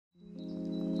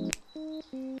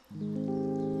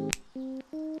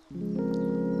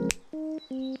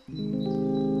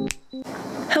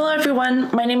Hello everyone,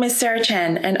 my name is Sarah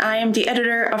Chan and I am the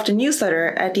editor of the newsletter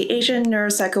at the Asian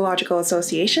Neuropsychological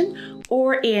Association,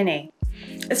 or ANA.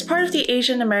 As part of the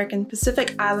Asian American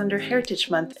Pacific Islander Heritage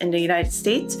Month in the United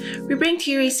States, we bring to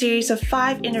you a series of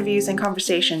 5 interviews and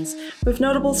conversations with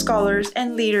notable scholars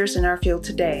and leaders in our field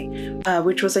today,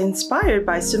 which was inspired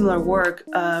by similar work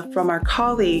from our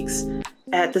colleagues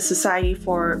at the Society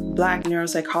for Black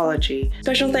Neuropsychology.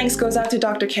 Special thanks goes out to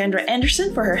Dr. Kendra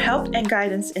Anderson for her help and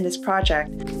guidance in this project.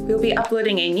 We'll be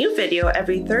uploading a new video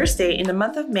every Thursday in the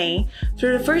month of May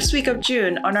through the first week of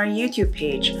June on our YouTube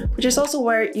page, which is also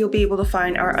where you'll be able to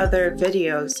find our other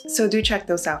videos, so do check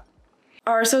those out.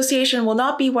 Our association will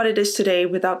not be what it is today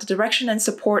without the direction and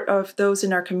support of those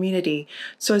in our community.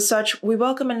 So as such, we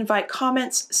welcome and invite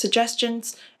comments,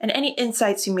 suggestions, and any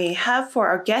insights you may have for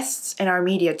our guests and our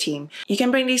media team. You can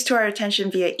bring these to our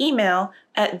attention via email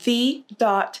at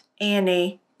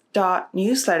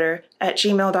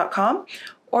the.ana.newsletter@gmail.com,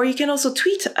 or you can also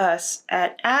tweet us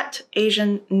at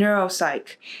Asian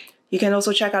Neuropsych. You can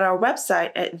also check out our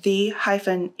website at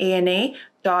the-ana.org.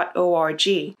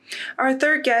 Our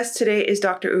third guest today is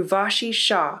Dr. Urvashi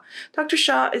Shah. Dr.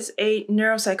 Shah is a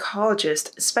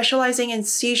neuropsychologist specializing in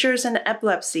seizures and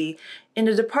epilepsy in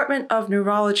the Department of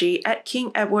Neurology at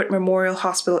King Edward Memorial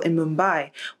Hospital in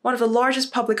Mumbai, one of the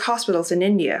largest public hospitals in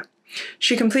India.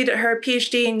 She completed her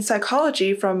Ph.D. in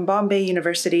psychology from Bombay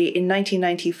University in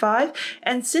 1995,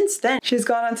 and since then, she's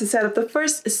gone on to set up the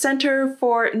first Center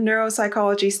for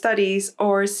Neuropsychology Studies,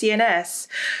 or CNS,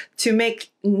 to make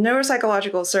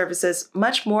neuropsychological services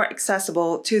much more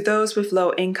accessible to those with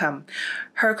low income.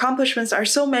 Her accomplishments are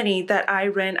so many that I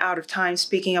ran out of time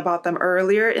speaking about them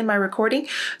earlier in my recording,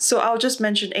 so I'll just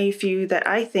mention a few that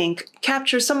I think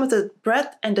capture some of the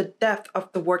breadth and the depth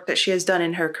of the work that she has done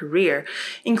in her career,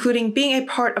 including being a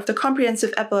part of the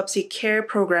Comprehensive Epilepsy Care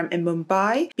Program in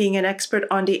Mumbai, being an expert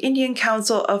on the Indian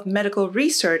Council of Medical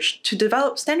Research to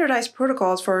develop standardized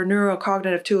protocols for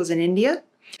neurocognitive tools in India,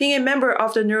 being a member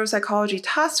of the Neuropsychology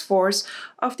Task Force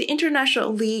of the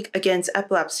International League Against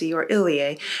Epilepsy, or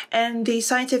ILAE, and the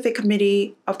Scientific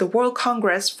Committee of the World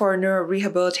Congress for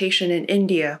Neurorehabilitation in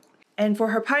India. And for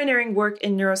her pioneering work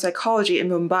in neuropsychology in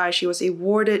Mumbai, she was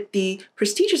awarded the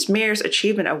prestigious Mayor's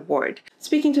Achievement Award.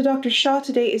 Speaking to Dr. Shah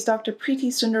today is Dr.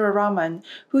 Preeti Sunderaraman,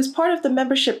 who is part of the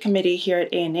membership committee here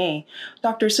at ANA.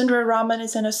 Dr. Sunderaraman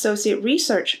is an associate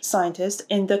research scientist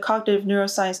in the Cognitive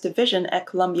Neuroscience Division at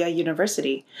Columbia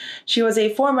University. She was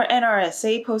a former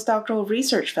NRSA postdoctoral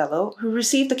research fellow who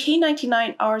received the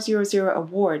K99R00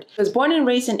 award. She was born and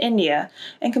raised in India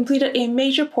and completed a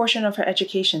major portion of her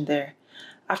education there.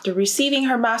 After receiving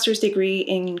her master's degree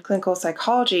in clinical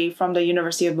psychology from the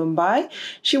University of Mumbai,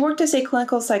 she worked as a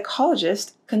clinical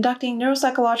psychologist conducting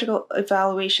neuropsychological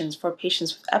evaluations for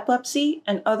patients with epilepsy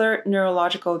and other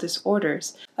neurological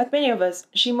disorders. Like many of us,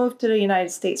 she moved to the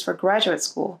United States for graduate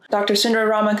school. Dr.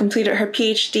 Sunderaraman completed her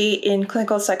Ph.D. in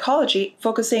clinical psychology,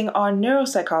 focusing on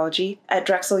neuropsychology at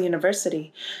Drexel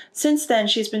University. Since then,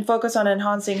 she's been focused on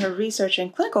enhancing her research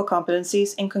and clinical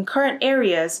competencies in concurrent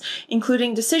areas,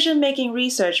 including decision-making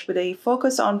research with a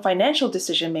focus on financial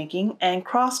decision-making and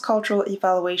cross-cultural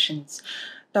evaluations.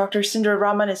 Dr.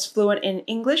 Sunderaraman is fluent in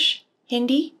English,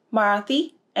 Hindi,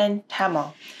 Marathi, and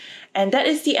Tamil. And that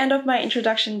is the end of my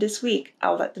introduction this week.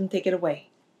 I'll let them take it away.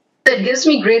 It gives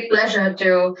me great pleasure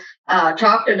to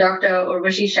talk to Dr.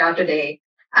 Urvashi Shah today.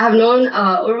 I have known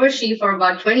Urvashi for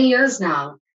about 20 years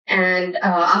now. And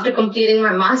after completing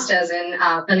my master's in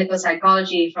clinical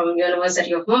psychology from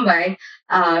University of Mumbai,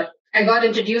 I got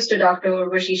introduced to Dr.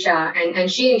 Urvashi Shah, and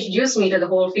she introduced me to the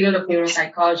whole field of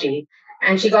neuropsychology.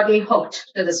 And she got me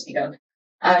hooked to this field.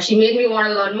 She made me want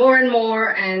to learn more and more.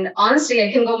 And honestly,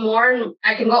 I can go on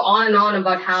and on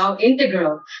about how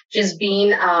integral she's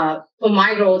been for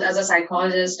my growth as a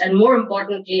psychologist, and more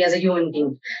importantly, as a human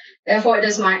being. Therefore, it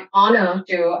is my honor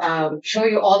to show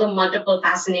you all the multiple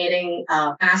fascinating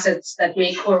facets that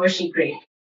make Urvashi great.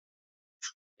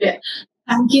 Yeah.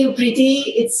 Thank you, Preeti.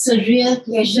 It's a real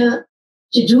pleasure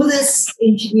to do this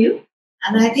interview.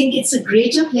 And I think it's a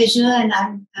greater pleasure, and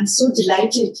I'm so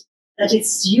delighted that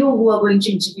it's you who are going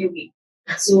to interview me.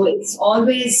 So it's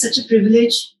always such a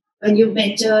privilege when you've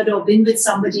mentored or been with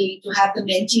somebody to have the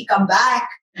mentee come back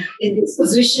in this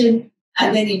position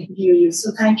and then interview you.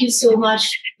 So thank you so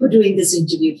much for doing this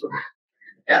interview for me.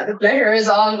 Yeah, the pleasure is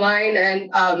all mine. And,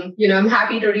 I'm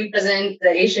happy to represent the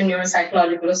Asian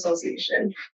Neuropsychological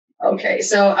Association. Okay,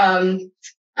 so,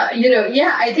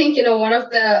 I think, one of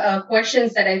the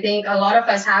questions that I think a lot of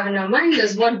us have in our mind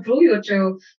is, what drew you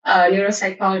to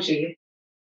neuropsychology?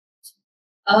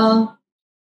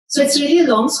 So it's really a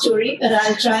long story, but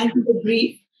I'll try and keep it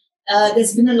brief.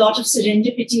 There's been a lot of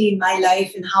serendipity in my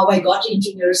life and how I got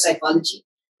into neuropsychology.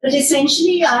 But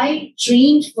essentially, I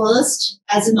trained first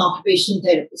as an occupational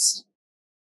therapist.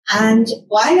 And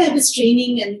while I was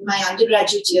training in my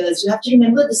undergraduate years, you have to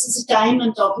remember this is a time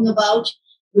I'm talking about,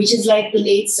 which is like the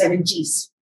late 70s.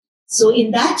 So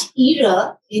in that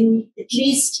era, at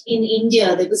least in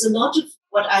India, there was a lot of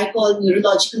what I call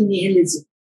neurological nihilism.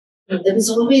 There was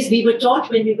always, we were taught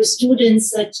when we were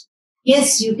students that,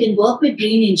 yes, you can work with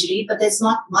brain injury, but there's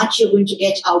not much you're going to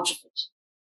get out of it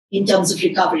in terms of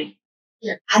recovery.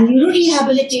 Yeah. And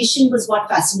neurorehabilitation was what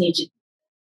fascinated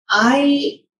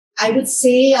me. I would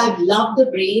say I've loved the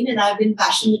brain and I've been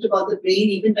passionate about the brain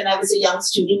even when I was a young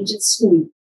student in school.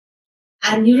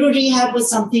 And neurorehab was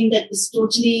something that was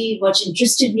totally what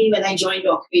interested me when I joined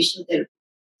occupational therapy,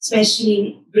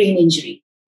 especially brain injury.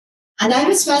 And I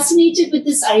was fascinated with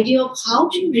this idea of how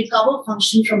do you recover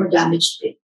function from a damaged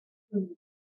brain.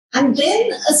 And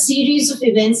then a series of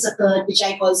events occurred, which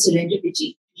I call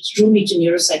serendipity, which drew me to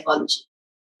neuropsychology.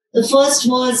 The first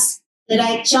was that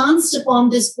I chanced upon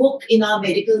this book in our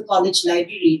medical college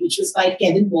library, which was by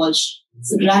Kevin Walsh.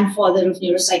 It's the grandfather of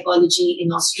neuropsychology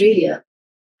in Australia,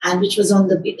 and which was on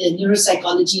the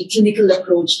neuropsychology clinical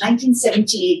approach,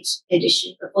 1978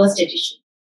 edition, the first edition.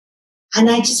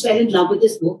 And I just fell in love with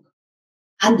this book.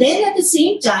 And then at the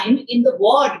same time, in the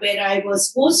ward where I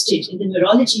was posted, in the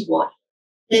neurology ward,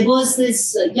 there was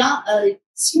this young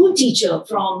school teacher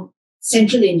from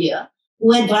central India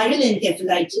who had viral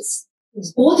encephalitis.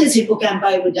 Both his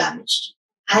hippocampi were damaged.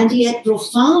 And he had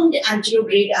profound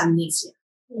anterograde amnesia.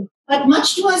 But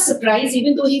much to our surprise,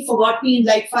 even though he forgot me in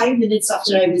like 5 minutes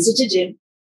after I visited him,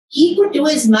 he could do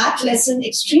his math lesson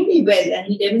extremely well. And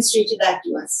he demonstrated that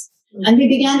to us. And we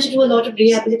began to do a lot of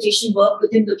rehabilitation work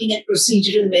with him, looking at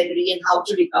procedural memory and how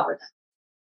to recover that.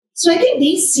 So I think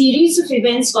these series of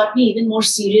events got me even more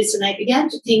serious. And I began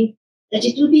to think that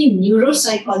it will be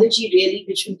neuropsychology really,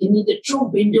 which will give me the true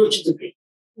window to the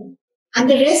brain. And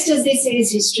the rest, as they say,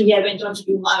 is history. I went on to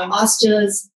do my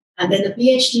master's and then a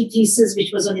Ph.D. thesis,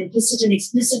 which was on implicit and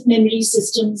explicit memory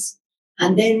systems.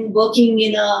 And then working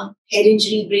in a head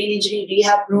injury, brain injury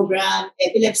rehab program,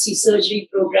 epilepsy surgery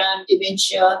program,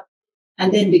 dementia,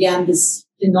 and then began this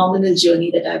phenomenal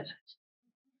journey that I've had.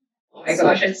 Oh my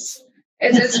gosh,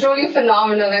 it's truly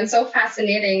phenomenal and so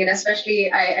fascinating. And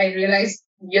especially, I realized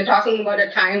you're talking about a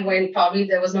time when probably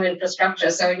there was no infrastructure.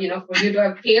 So, for you to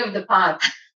have paved the path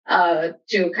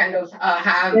to kind of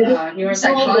have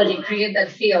neuropsychology create that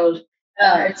field,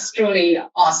 it's truly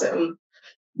awesome.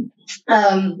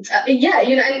 It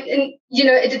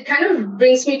kind of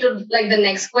brings me to like the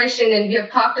next question. And we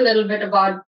have talked a little bit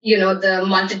about the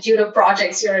multitude of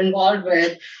projects you're involved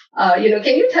with. Can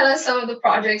you tell us some of the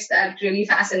projects that really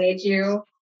fascinate you?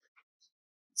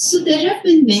 So there have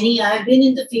been many. I've been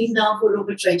in the field now for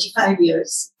over 25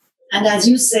 years. And as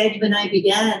you said, when I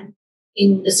began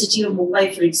in the city of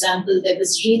Mumbai, for example, there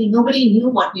was really nobody knew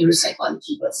what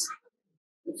neuropsychology was.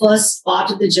 The first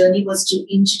part of the journey was to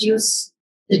introduce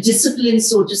the discipline,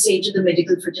 so to say, to the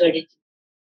medical fraternity.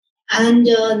 And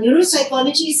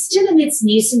neuropsychology is still in its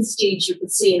nascent stage, you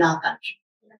could say, in our country.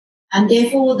 And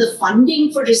therefore, the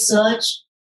funding for research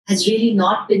has really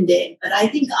not been there. But I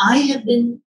think I have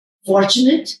been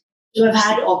fortunate to have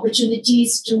had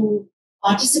opportunities to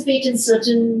participate in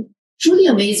certain truly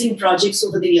amazing projects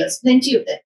over the years, plenty of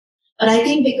them. But I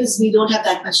think because we don't have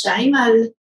that much time, I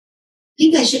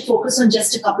should focus on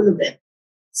just a couple of them.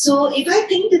 So if I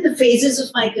think that the phases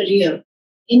of my career,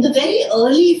 in the very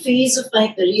early phase of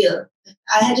my career,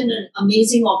 I had an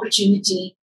amazing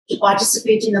opportunity to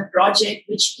participate in a project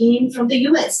which came from the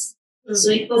US.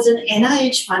 So it was an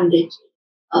NIH-funded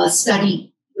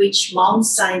study which Mount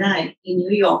Sinai in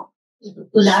New York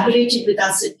collaborated with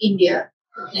us in India.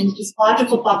 And it was part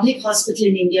of a public hospital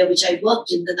in India, which I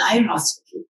worked in, the Nair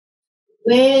Hospital,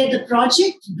 where the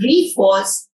project brief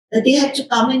was that they had to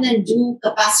come in and do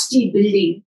capacity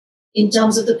building in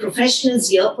terms of the professionals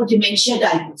here for dementia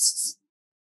diagnosis.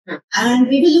 And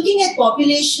we were looking at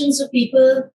populations of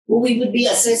people who we would be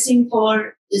assessing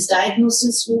for this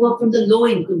diagnosis who were from the low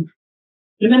income.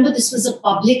 Remember, this was a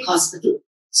public hospital.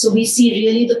 So we see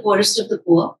really the poorest of the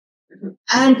poor.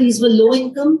 And these were low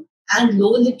income and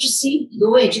low literacy,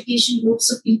 low education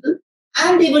groups of people.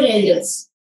 And they were elders.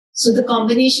 So the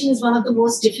combination is one of the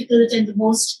most difficult and the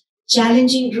most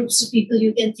challenging groups of people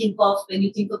you can think of when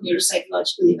you think of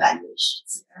neuropsychological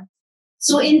evaluations.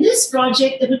 So in this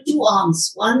project, there were two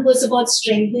arms. One was about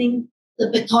strengthening the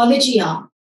pathology arm.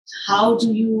 How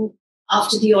do you,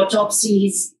 after the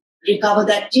autopsies, recover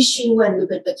that tissue and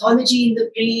look at pathology in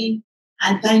the brain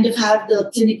and kind of have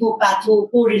the clinical patho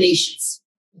correlations.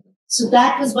 So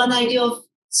that was one idea of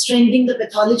strengthening the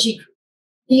pathology group.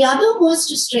 The other was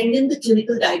to strengthen the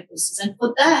clinical diagnosis. And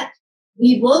for that,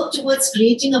 we worked towards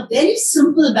creating a very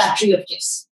simple battery of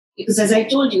tests. Because as I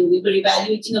told you, we were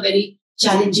evaluating a very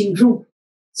challenging group.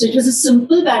 So it was a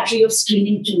simple battery of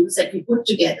screening tools that we put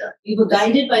together. We were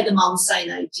guided by the Mount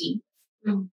Sinai team.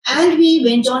 And we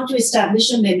went on to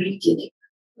establish a memory clinic.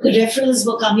 The referrals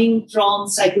were coming from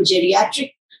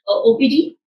psychogeriatric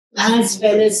OPD as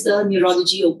well as the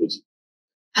neurology OPD.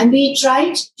 And we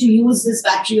tried to use this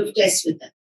battery of tests with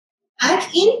them. And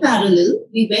in parallel,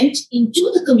 we went into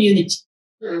the community.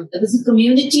 There was a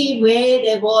community where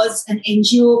there was an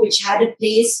NGO which had a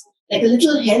place, like a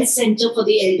little health center for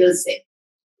the elders there.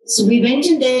 So we went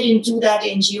in there into that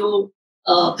NGO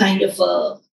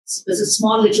it was a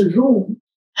small little room.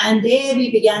 And there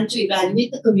we began to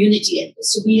evaluate the community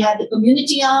elders. So we had the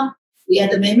community arm, we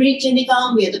had the memory clinic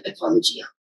arm, we had the pathology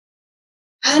arm.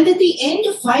 And at the end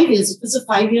of 5 years, it was a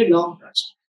 5-year long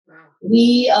project.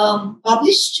 We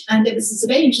published, and there was this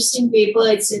very interesting paper.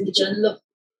 It's in the Journal of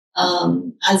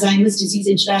Alzheimer's Disease,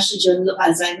 International Journal of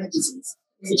Alzheimer's Disease,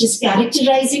 which is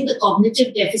characterizing the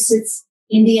cognitive deficits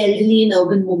in the elderly in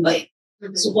urban Mumbai.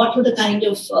 So what were the kind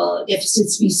of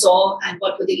deficits we saw and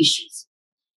what were the issues?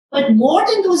 But more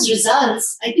than those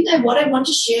results, I think what I want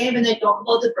to share when I talk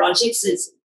about the projects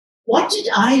is, what did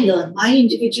I learn, my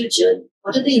individual journey?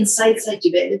 What are the insights I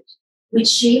developed which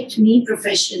shaped me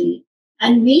professionally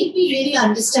and made me really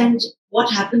understand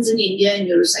what happens in India in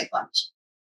neuropsychology?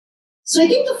 So I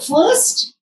think the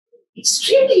first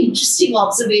extremely interesting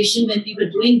observation when we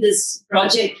were doing this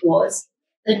project was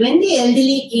that when the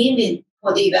elderly came in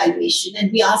for the evaluation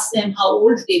and we asked them how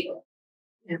old they were,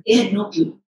 they had no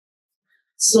clue.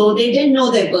 So they didn't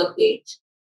know their birth date.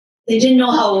 They didn't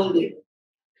know how old they were.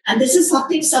 And this is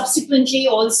something subsequently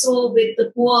also with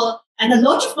the poor. And a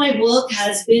lot of my work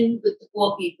has been with the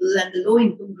poor people and the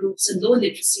low-income groups and low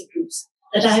literacy groups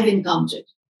that I have encountered.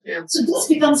 So this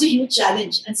becomes a huge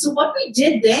challenge. And so what we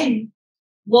did then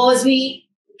was we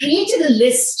created a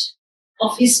list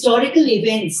of historical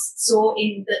events. So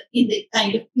in the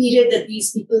kind of period that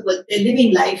these people were, their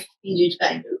living life period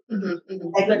kind of,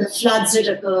 like when the floods had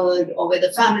occurred or where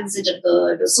the famines had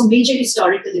occurred or some major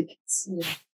historical events.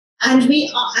 And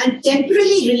and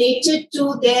temporally related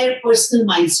to their personal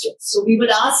milestones. So we would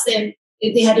ask them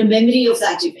if they had a memory of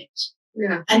that event.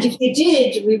 And if they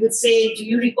did, we would say, do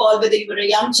you recall whether you were a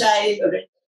young child or a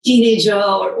teenager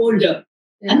or older?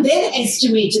 And then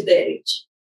estimated their age.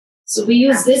 So we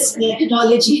use this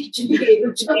methodology to be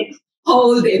able to get how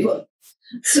old they were.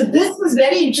 So this was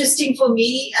very interesting for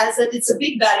me, as that it's a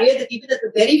big barrier that even at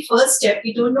the very first step,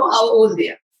 we don't know how old they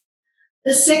are.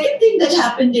 The second thing that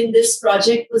happened in this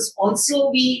project was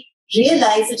also we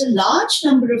realized that a large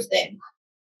number of them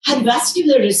had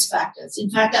vascular risk factors. In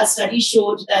fact, our study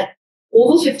showed that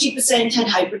over 50% had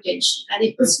hypertension, and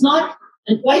it was not,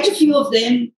 and quite a few of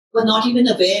them were not even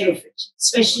aware of it,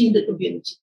 especially in the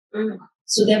community.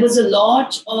 So there was a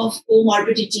lot of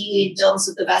comorbidity in terms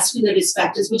of the vascular risk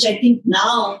factors, which I think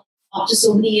now, after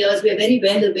so many years, we are very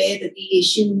well aware that the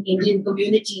Asian Indian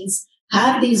communities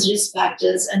have these risk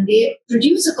factors and they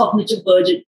produce a cognitive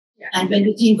burden. And when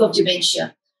we think of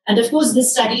dementia. And of course,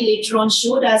 this study later on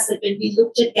showed us that when we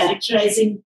looked at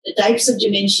characterizing the types of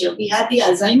dementia, we had the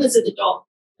Alzheimer's at the top,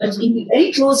 but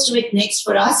very close to it next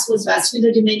for us was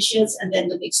vascular dementias and then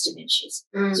the mixed dementias.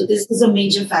 So this is a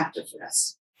major factor for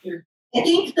us. I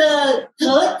think the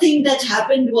third thing that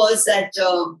happened was that,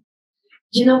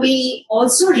 we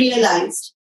also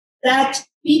realized that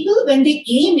people, when they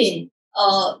came in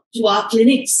to our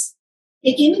clinics,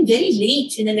 they came in very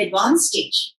late in an advanced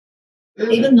stage.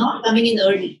 They were not coming in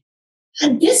early.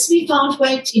 And this we found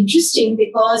quite interesting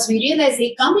because we realized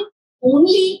they come in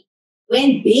only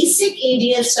when basic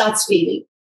ADL starts failing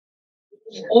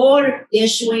or they're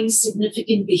showing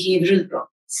significant behavioral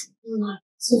problems.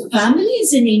 So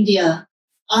families in India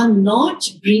are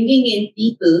not bringing in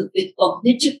people with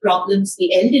cognitive problems,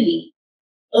 the elderly,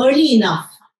 early enough.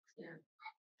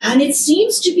 And it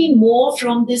seems to be more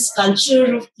from this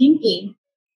culture of thinking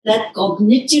that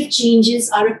cognitive changes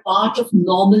are a part of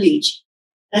normal aging.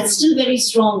 That's still very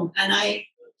strong. And I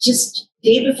just,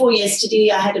 day before yesterday,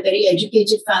 I had a very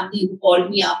educated family who called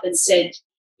me up and said,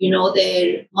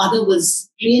 their mother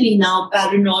was really now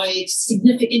paranoid,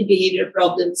 significant behavior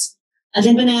problems. And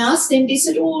then when I asked them, they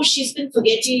said, she's been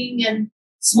forgetting and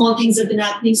small things have been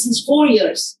happening since 4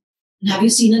 years. And have you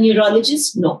seen a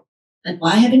neurologist? No. And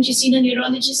why haven't you seen a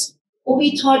neurologist?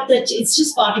 We thought that it's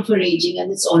just part of her aging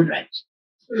and it's all right.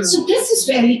 So this is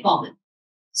fairly common.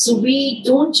 So we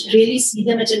don't really see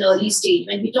them at an early stage.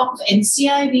 When we talk of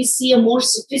MCI, we see a more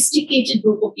sophisticated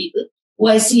group of people who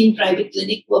I see in private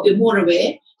clinic who are more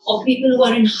aware, or people who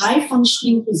are in high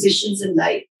functioning positions in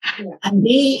life, and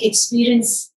they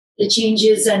experience the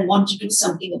changes and want to do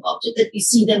something about it, that we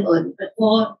see them early. But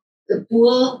for the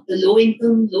poor, the low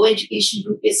income, low education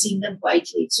group, we're seeing them quite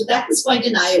late. So that was quite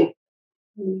an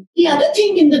eye-opener. The other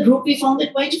thing in the group, we found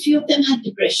that quite a few of them had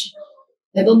depression.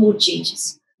 There were mood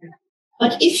changes.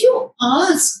 But if you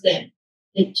ask them,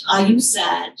 that, are you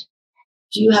sad?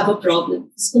 Do you have a problem?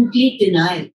 It's complete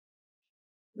denial.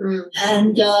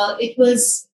 And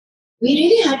we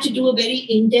really had to do a very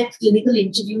in-depth clinical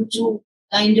interview to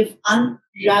kind of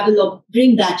unravel or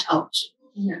bring that out.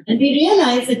 And we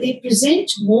realized that they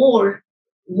present more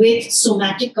with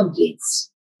somatic complaints.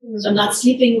 So I'm not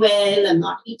sleeping well, I'm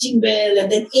not eating well,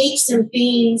 and then aches and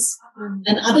pains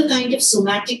and other kind of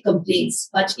somatic complaints.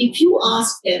 But if you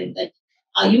ask them that,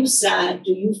 are you sad?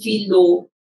 Do you feel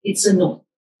low? It's a no.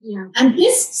 And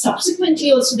this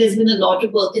subsequently also, there's been a lot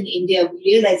of work in India. We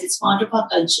realize it's part of our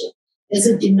culture. There's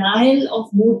a denial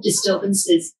of mood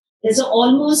disturbances. There's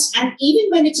almost, and even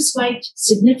when it is quite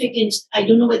significant, I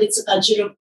don't know whether it's a culture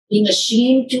of being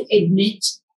ashamed to admit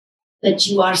that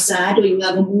you are sad or you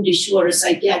have a mood issue or a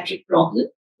psychiatric problem,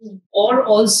 or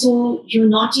also you're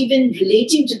not even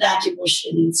relating to that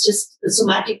emotionally. It's just the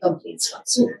somatic complaints.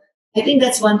 So I think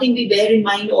that's one thing we bear in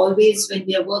mind always when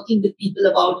we are working with people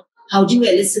about how do you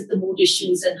elicit the mood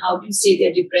issues and how do you say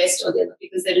they're depressed or they're not,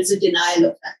 because there is a denial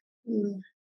of that.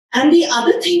 And the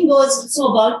other thing was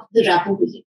also about the rapport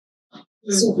building.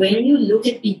 So when you look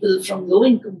at people from low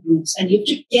income groups and you have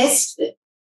to test them,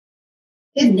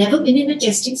 they've never been in a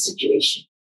testing situation.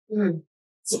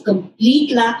 It's a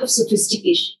complete lack of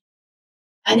sophistication.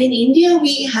 And in India,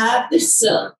 we have this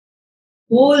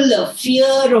whole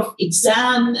fear of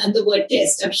exam and the word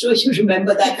test. I'm sure you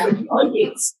remember that from your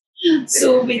days.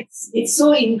 So it's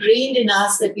so ingrained in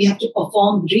us that we have to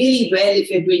perform really well if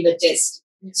you're doing a test.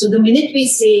 So the minute we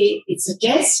say it's a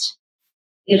test,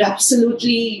 they're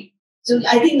absolutely... So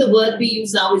I think the word we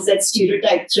use now is that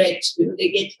stereotype threat. They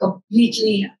get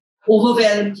completely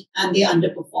overwhelmed and they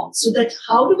underperform. So that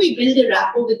how do we build a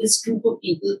rapport with this group of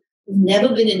people who've never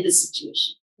been in this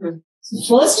situation?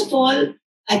 So first of all,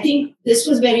 I think this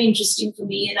was very interesting for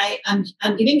me. And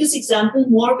I'm giving this example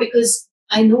more because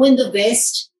I know in the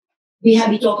West, we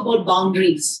talk about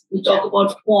boundaries. We talk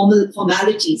about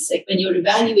formalities. Like when you're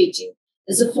evaluating,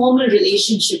 there's a formal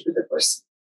relationship with the person.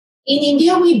 In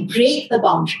India, we break the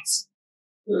boundaries.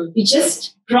 We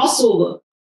just cross over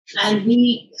and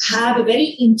we have a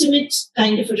very intimate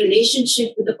kind of a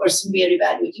relationship with the person we are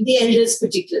evaluating, the elders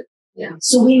particularly.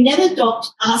 So we never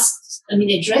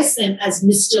address them as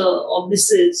Mr. or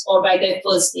Mrs. or by their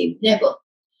first name, never.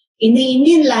 In the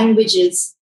Indian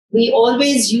languages, we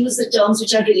always use the terms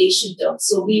which are relation terms.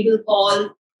 So we will call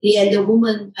the elder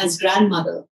woman as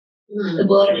grandmother. The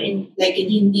word in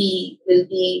Hindi will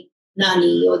be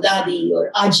nani or dadi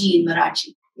or aji in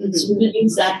Marathi. So we will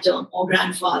use that term, or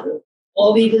grandfather.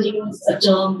 Or we will use a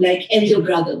term like elder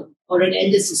brother or an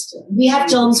elder sister. We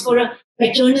have terms for a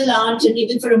paternal aunt and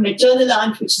even for a maternal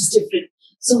aunt, which is different.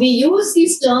 So we use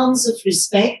these terms of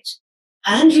respect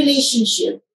and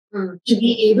relationship to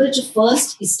be able to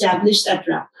first establish that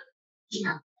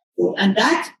rapport. And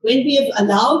that, when we have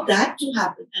allowed that to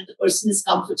happen and the person is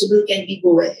comfortable, can we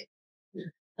go ahead?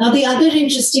 Now, the other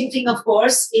interesting thing, of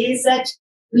course, is that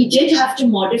we did have to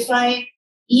modify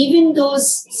even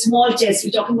those small tests.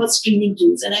 We're talking about screening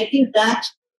tools. And I think that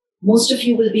most of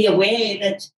you will be aware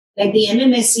that like the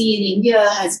MMSE in India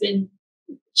has been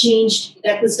changed.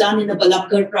 That was done in the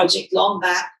Balabkar project long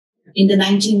back in the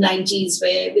 1990s,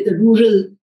 where with the rural,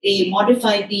 they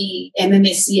modified the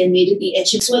MMSE and made it the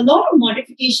HM. So a lot of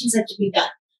modifications had to be done.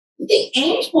 But the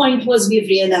end point was we've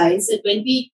realized that when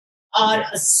we are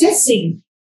assessing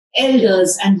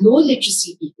elders and low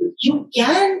literacy people, you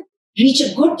can reach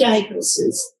a good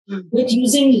diagnosis with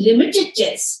using limited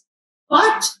tests.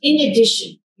 But in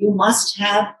addition, you must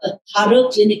have a thorough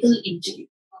clinical interview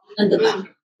on the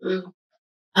back.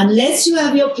 Unless you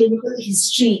have your clinical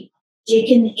history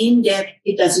taken in depth,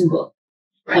 it doesn't work.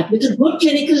 But with a good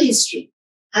clinical history,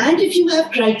 and if you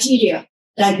have criteria,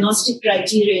 diagnostic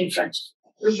criteria in front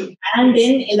of you, and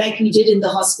then like we did in the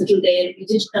hospital there, we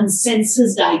did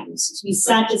consensus diagnosis. We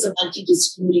sat as a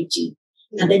multidisciplinary team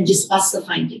and then discussed the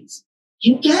findings.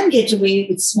 You can get away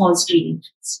with small screening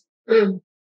tests.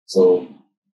 So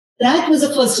that was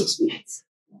the first experience.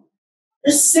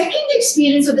 The second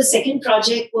experience or the second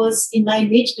project was in my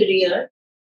mid-career,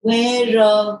 where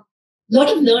a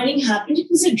lot of learning happened. It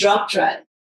was a drug trial.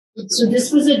 So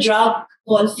this was a drug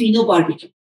called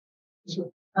phenobarbital.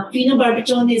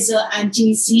 Phenobarbital is an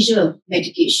anti-seizure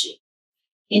medication.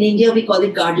 In India, we call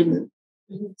it Gardasil.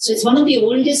 So it's one of the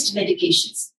oldest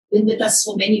medications, been with us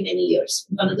for many, many years,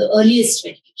 one of the earliest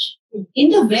medications. In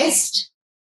the West,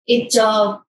 it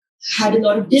had a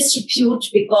lot of disrepute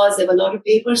because there were a lot of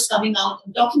papers coming out.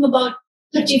 I'm talking about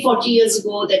 30, 40 years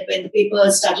ago, that when the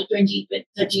papers started 20,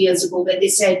 30 years ago, when they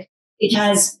said it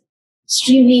has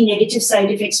extremely negative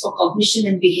side effects for cognition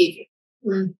and behavior.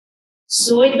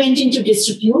 So it went into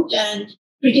disrepute and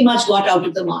pretty much got out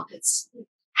of the markets.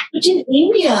 But in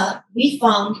India, we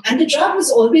found, and the drug was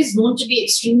always known to be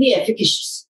extremely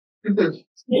efficacious. It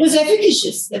was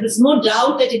efficacious. There was no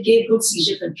doubt that it gave good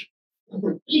seizure control.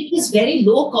 But it was very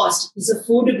low cost. It was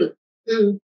affordable.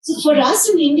 So for us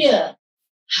in India,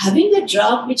 having a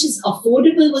drug which is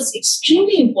affordable was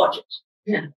extremely important.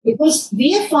 Because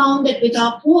we have found that with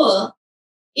our poor,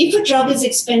 if a drug is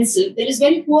expensive, there is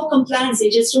very poor compliance. They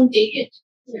just don't take it.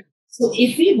 So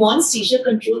if we want seizure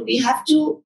control, we have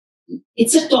to,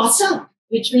 it's a toss-up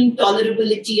between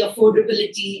tolerability,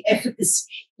 affordability, efficacy.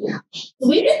 So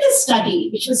we did this study,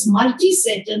 which was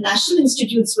multi-center, national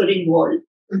institutes were involved,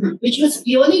 which was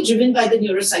purely driven by the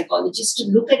neuropsychologists to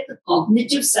look at the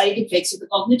cognitive side effects of the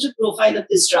cognitive profile of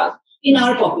this drug in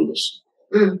our population.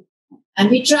 And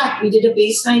we tracked, we did a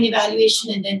baseline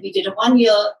evaluation, and then we did a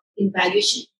 1-year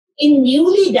evaluation in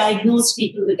newly diagnosed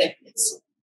people with epilepsy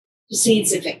to see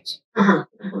its effect.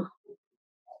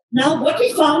 Now, what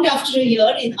we found after a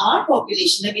year in our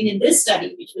population, I mean, in this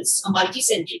study, which was a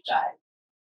multi-center trial,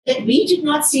 that we did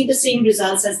not see the same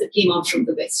results as that came out from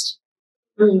the West.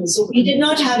 So we did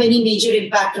not have any major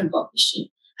impact on cognition.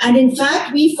 And in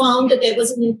fact, we found that there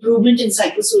was an improvement in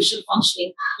psychosocial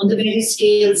functioning on the various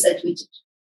scales that we did.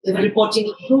 They were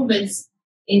reporting improvements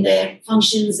in their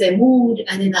functions, their mood,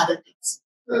 and in other things.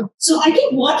 So I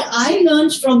think what I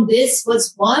learned from this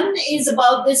was, one is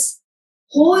about this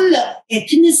whole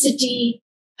ethnicity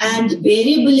and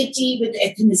variability with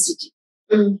ethnicity,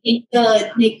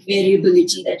 interethnic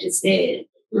variability that is there,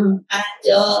 and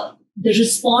the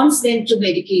response then to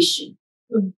medication,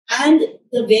 and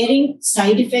the varying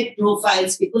side effect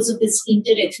profiles because of this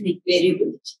interethnic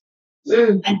variability.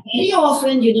 And very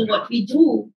often, what we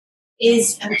do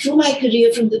is, and through my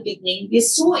career from the beginning, we're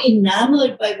so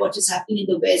enamored by what is happening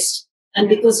in the West, and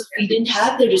because we didn't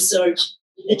have the research,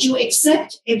 that you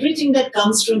accept everything that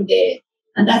comes from there.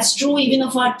 And that's true even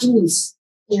of our tools.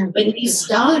 When we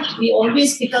start, we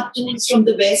always pick up tools from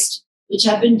the West, which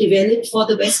have been developed for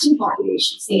the Western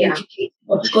populations, the educated,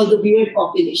 what we call the weird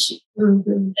population, and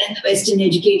the Western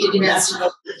educated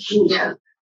industrial.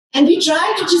 And we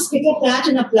try to just pick up that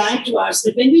and apply it to ours.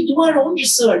 But when we do our own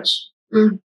research,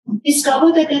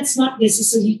 discover that that's not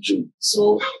necessarily true.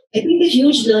 So I think the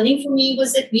huge learning for me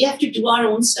was that we have to do our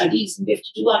own studies and we have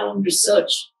to do our own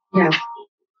research.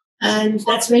 And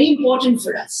that's very important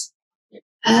for us.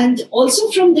 And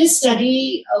also from this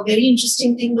study, a very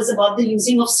interesting thing was about the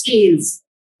using of scales.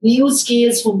 We use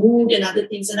scales for mood and other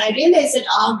things. And I realized that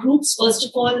our groups, first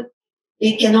of all,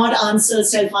 they cannot answer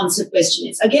self-answer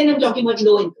questionnaires. Again, I'm talking about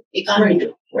low income. They can't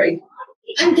do it.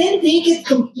 And then they get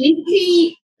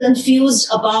completely confused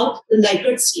about the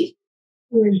Likert scale.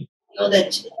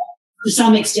 That to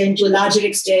some extent, to a larger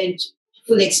extent,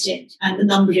 full extent, and the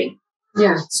numbering.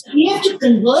 So we have to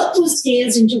convert those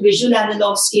scales into visual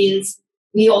analog scales.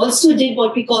 We also did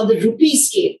what we call the rupee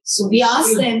scale. So we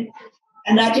asked them,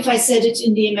 and that if I said it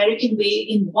in the American way,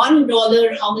 in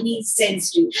 $1, how many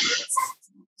cents do you get?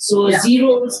 So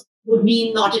zeros would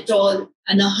mean not at all,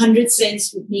 and 100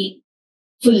 cents would mean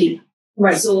fully.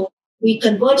 So we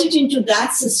convert it into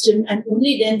that system, and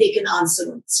only then they can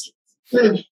answer on the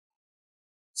scale.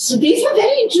 So these are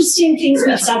very interesting things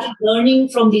we started learning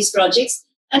from these projects.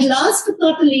 And last but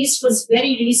not the least was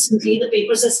very recently, the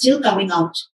papers are still coming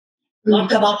out.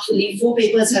 Not come out fully. 4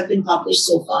 papers have been published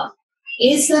so far.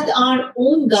 Is that our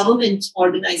own government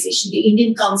organization, the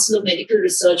Indian Council of Medical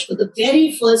Research, for the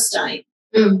very first time,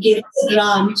 gave us a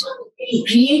grant to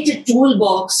create a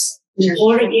toolbox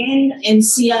for, again,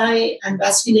 MCI and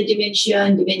vascular dementia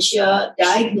and dementia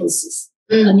diagnosis,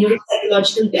 a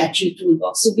neuropsychological battery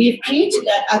toolbox. So we've created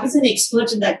that. I was an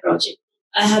expert in that project.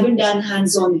 I haven't done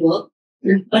hands-on work.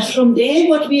 But from there,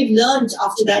 what we've learned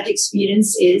after that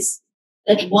experience is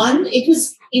that, one, it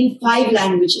was in 5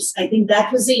 languages. I think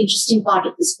that was the interesting part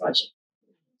of this project.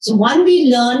 So one,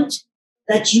 we learned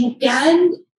that you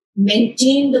can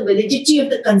maintain the validity of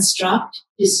the construct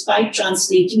despite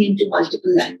translating into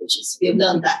multiple languages. We have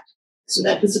learned that. So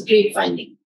that was a great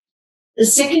finding. The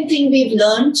second thing we've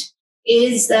learned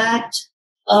is that,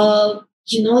 the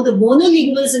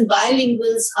monolinguals and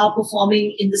bilinguals are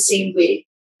performing in the same way.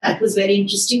 That was very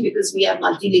interesting because we have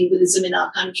multilingualism in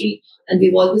our country and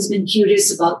we've always been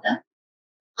curious about that.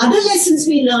 Other lessons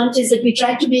we learned is that we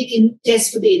tried to make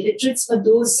tests for the illiterates, but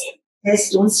those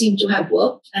tests don't seem to have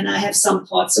worked. And I have some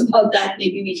thoughts about that.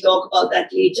 Maybe we'll talk about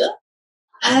that later.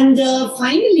 And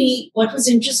finally, what was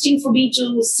interesting for me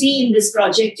to see in this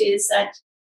project is that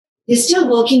they're still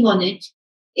working on it,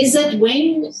 is that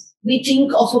when we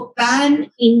think of a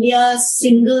pan-India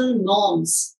single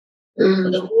norms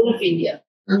for the whole of India,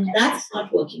 that's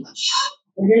not working out.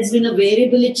 There's been a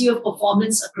variability of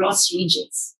performance across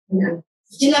regions.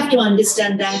 Still have to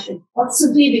understand that, and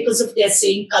possibly because of their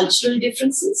same cultural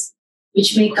differences,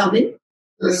 which may come in.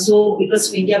 So because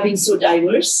of India being so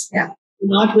diverse, we're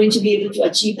not going to be able to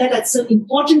achieve that. That's an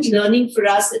important learning for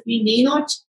us, that we may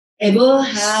not ever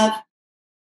have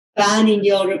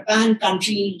pan-India or a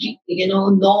pan-country,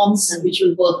 norms which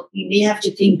will work. We may have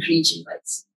to think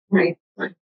region-wise. Right.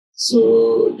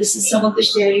 So this is some of the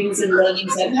sharings and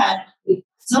learnings I've had with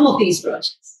some of these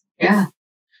projects. Yeah.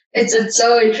 It's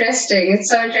so interesting. It's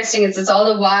so interesting. It's all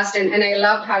the vast. And I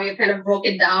love how you kind of broke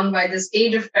it down by the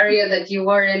stage of career that you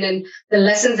were in and the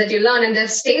lessons that you learned, and they've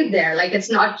stayed there. Like,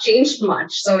 it's not changed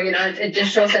much. So, it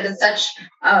just shows that it's such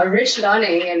rich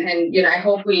learning. And I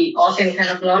hope we all can kind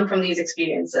of learn from these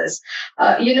experiences.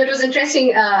 It was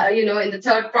interesting, in the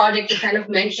third project, you kind of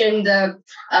mentioned that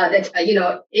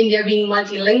India being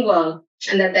multilingual,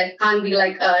 and that can't be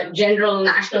like a general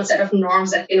national set of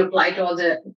norms that can apply to all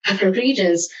the different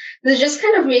regions. This just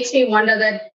kind of makes me wonder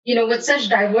that, with such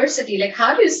diversity, like,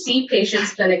 how do you see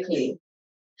patients clinically?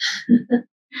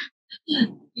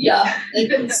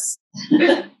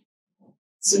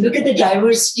 So look at the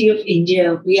diversity of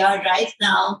India. We are right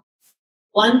now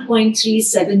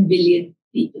 1.37 billion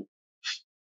people.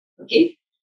 Okay.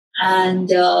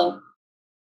 And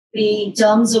in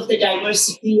terms of the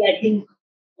diversity, I think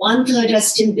 1/3 are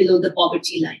still below the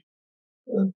poverty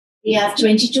line. We have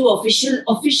 22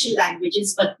 official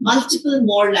languages, but multiple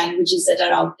more languages that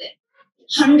are out there.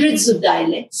 Hundreds of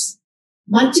dialects,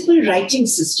 multiple writing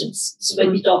systems. So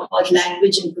when we talk about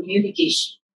language and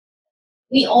communication,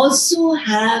 we also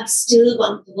have still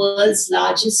one of the world's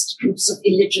largest groups of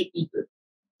illiterate people.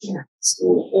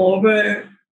 So over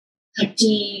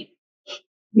 30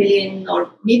 million or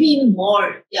maybe even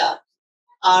more,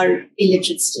 are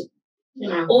illiterate still.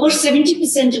 Over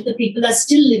 70% of the people are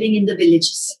still living in the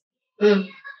villages.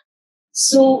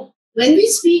 So when we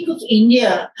speak of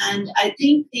India, and I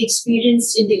think the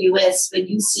experience in the US, when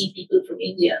you see people from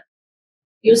India,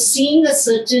 you're seeing a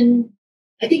certain,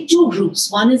 I think, two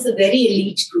groups. One is the very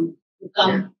elite group who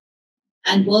come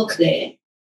and work there.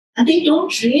 And they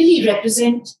don't really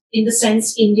represent, in the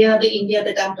sense, the India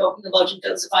that I'm talking about in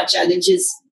terms of our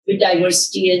challenges with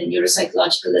diversity and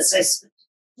neuropsychological assessment.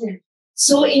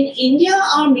 So in India,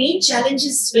 our main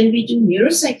challenges when we do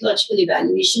neuropsychological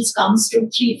evaluations comes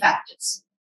from three factors.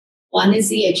 One is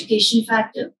the education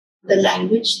factor, the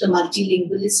language, the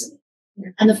multilingualism,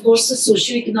 and of course the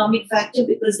socioeconomic factor,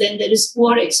 because then there is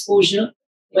poor exposure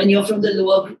when you're from the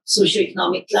lower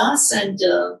socioeconomic class, and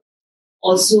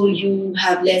also you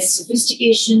have less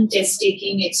sophistication, test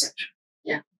taking, etc.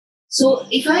 So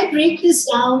if I break this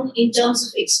down in terms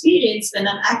of experience, when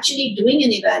I'm actually doing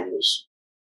an evaluation,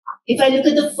 if I look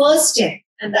at the first step,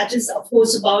 and that is, of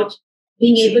course, about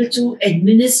being able to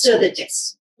administer the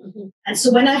test. And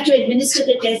so when I have to administer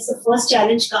the test, the first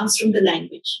challenge comes from the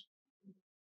language.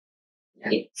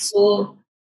 Okay. So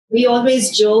we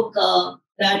always joke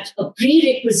that a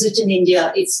prerequisite in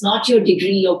India, it's not your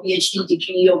degree or PhD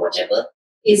degree or whatever,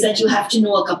 is that you have to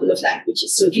know a couple of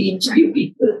languages. So if you interview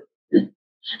people,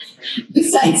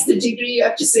 besides the degree, you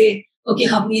have to say, okay,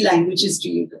 how many languages do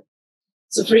you know?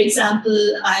 So, for example,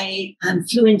 I am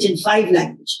fluent in 5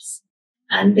 languages.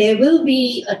 And there will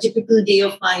be a typical day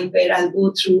of mine where I'll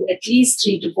go through at least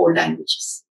 3 to 4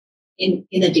 languages in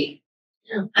a day.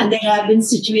 And there have been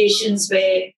situations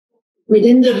where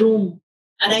within the room,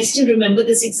 and I still remember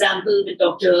this example with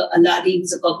Dr. Aladi,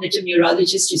 who's a cognitive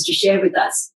neurologist, used to share with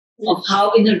us of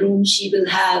how in a room she will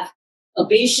have a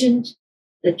patient,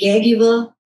 the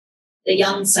caregiver, the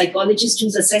young psychologist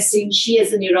who's assessing, she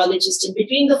as a neurologist, and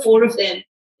between the 4 of them,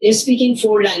 they're speaking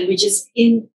 4 languages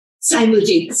in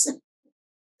simultaneously.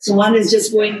 So one is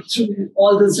just going through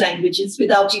all those languages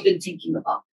without even thinking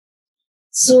about it.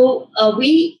 So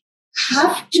we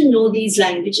have to know these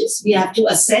languages. We have to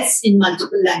assess in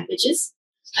multiple languages.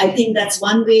 I think that's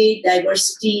one way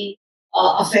diversity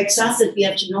affects us, that we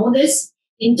have to know this.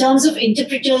 In terms of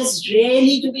interpreters,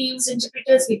 rarely do we use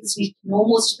interpreters because we know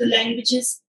most of the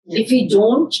languages. If we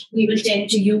don't, we will tend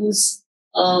to use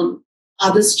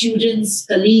other students,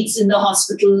 colleagues in the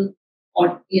hospital,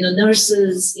 or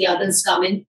nurses, the others come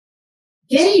in.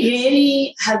 Very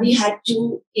rarely have we had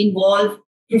to involve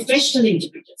professional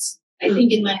interpreters. I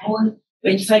think in my own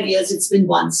 25 years, it's been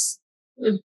once.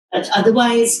 Mm. But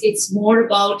otherwise, it's more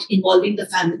about involving the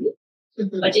family.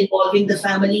 Mm-hmm. But involving the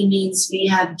family means we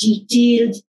have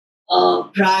detailed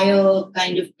prior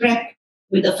kind of prep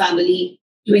with the family,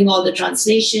 doing all the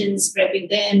translations, prepping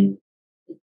them,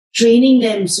 training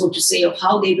them, so to say, of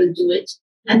how they will do it,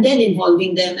 and then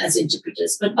involving them as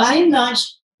interpreters. But by and large,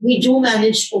 we do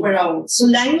manage over our own. So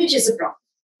language is a problem.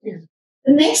 Yeah.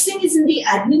 The next thing is in the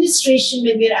administration,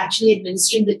 when we're actually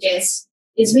administering the test,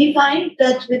 is we find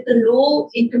that with the low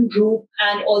income group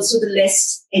and also the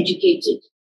less educated,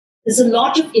 there's a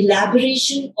lot of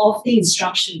elaboration of the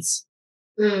instructions.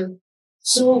 Mm.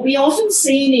 So we often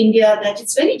say in India that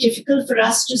it's very difficult for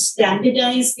us to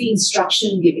standardize the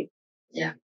instruction giving.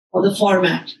 Yeah. Or the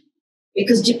format.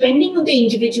 Because depending on the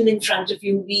individual in front of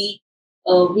you, we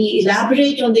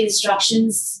elaborate on the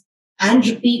instructions and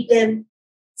repeat them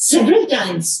several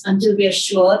times until we are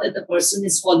sure that the person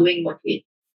is following what we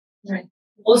do. Right.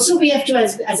 Also, we have to,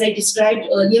 as I described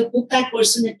earlier, put that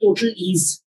person at total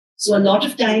ease. So a lot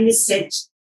of time is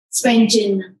spent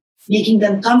in making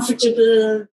them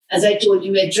comfortable, as I told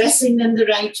you, addressing them the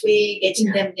right way,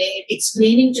 getting them there,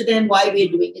 explaining to them why we're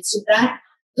doing it. So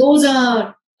those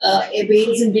are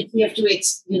ways in which we have to,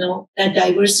 that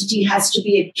diversity has to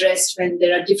be addressed when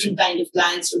there are different kind of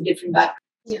clients from different backgrounds.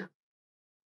 Yeah.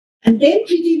 And then,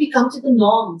 Preeti, we come to the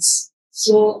norms.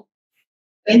 So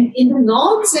when in the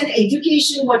norms and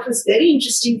education, what was very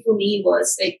interesting for me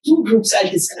was like two groups I'll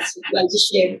discuss with you. I'll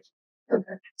just share it.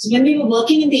 Okay. So when we were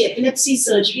working in the epilepsy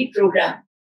surgery program,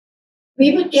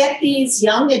 we would get these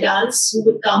young adults who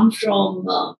would come from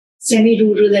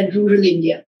semi-rural and rural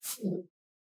India. Mm-hmm.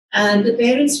 And the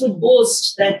parents would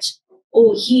boast that,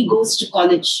 oh, he goes to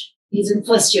college. He's in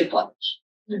first year college.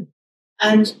 Mm-hmm.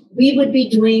 And we would be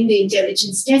doing the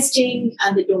intelligence testing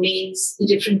and the domains, the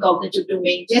different cognitive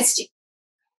domain testing.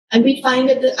 And we'd find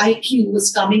that the IQ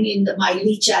was coming in the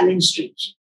mildly challenged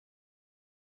region.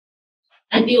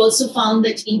 And we also found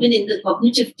that even in the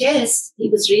cognitive test, he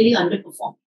was really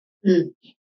underperforming. Mm.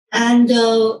 And,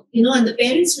 and the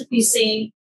parents would be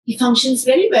saying, he functions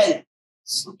very well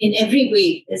in every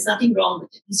way. There's nothing wrong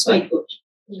with it. He's quite good.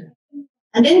 Yeah.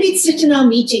 And then we'd sit in our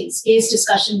meetings, case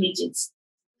discussion meetings.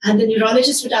 And the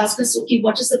neurologist would ask us, okay,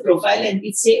 what is the profile? And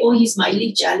we'd say, oh, he's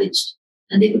mildly challenged.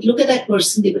 And they would look at that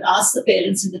person. They would ask the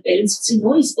parents, and the parents would say,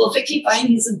 no, he's perfectly fine.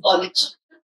 He's in college.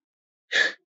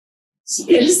 So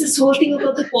there is this whole thing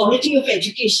about the quality of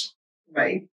education.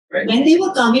 Right. When they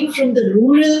were coming from the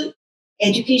rural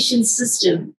education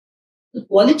system, the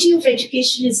quality of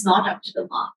education is not up to the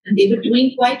mark. And they were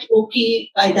doing quite okay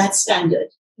by that standard.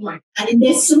 Right. And in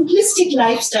their simplistic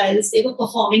lifestyles, they were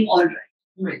performing all right.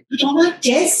 Right. But on our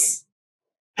tests,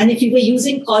 and if you were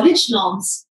using college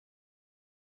norms,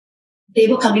 they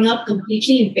were coming out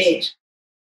completely impaired.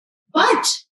 But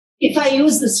if I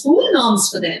use the school norms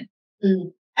for them,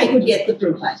 I could get the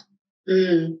profile.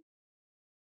 Mm.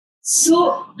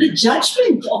 So the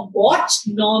judgment of what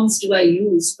norms do I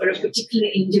use for a particular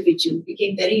individual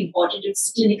became very important. It's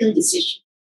a clinical decision.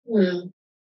 Mm.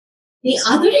 The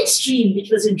other extreme, which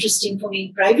was interesting for me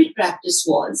in private practice,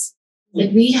 was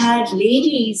that we had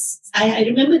ladies, I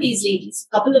remember these ladies,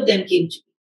 a couple of them came to me,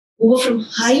 who were from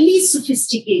highly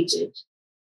sophisticated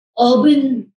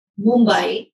urban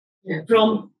Mumbai,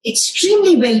 from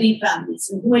extremely wealthy families,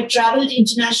 and who had traveled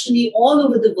internationally all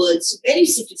over the world, so very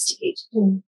sophisticated.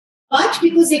 Mm. But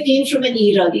because they came from an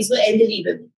era, these were elderly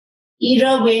women,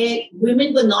 era where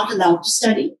women were not allowed to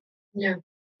study. Yeah.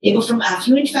 They were from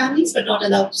affluent families, but not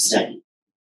allowed to study.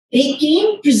 They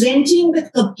came presenting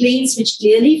with complaints which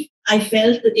clearly I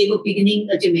felt that they were beginning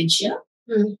a dementia.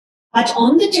 Mm. But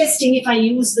on the testing, if I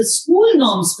use the school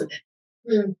norms for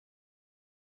them,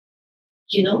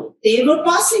 they were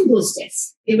passing those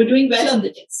tests. They were doing well on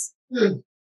the tests. Mm.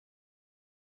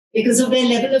 Because of their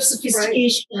level of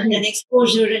sophistication and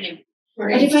exposure and everything.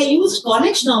 Right. But if I used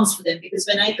college norms for them, because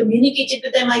when I communicated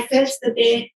with them, I felt that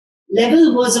their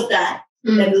level was of that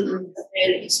level of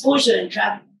their exposure and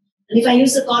travel. And if I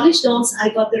used the college norms, I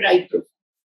got the right proof.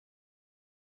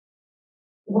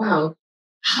 Wow.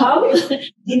 How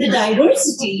in the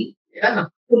diversity,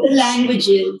 with the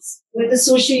languages, with the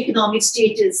socioeconomic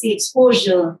status, the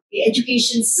exposure, the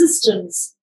education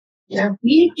systems, we have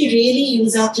to really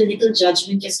use our clinical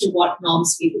judgment as to what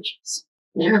norms we would use.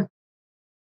 Yeah.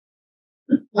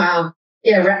 Wow.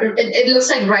 Yeah. It looks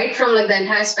like right from like the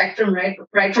entire spectrum,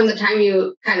 right from the time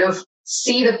you kind of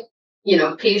see the,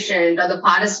 patient or the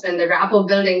participant, the rapport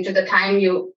building, to the time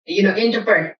you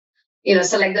interpret,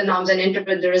 select the norms and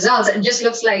interpret the results. It just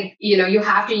looks like, you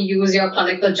have to use your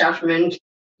clinical judgment,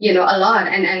 a lot.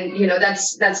 And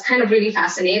that's kind of really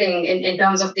fascinating in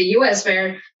terms of the US,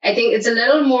 where I think it's a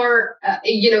little more,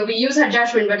 we use our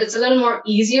judgment, but it's a little more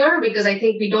easier because I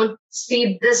think we don't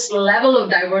see this level of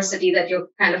diversity that you're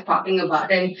kind of talking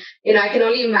about. And, I can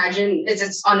only imagine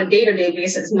it's on a day-to-day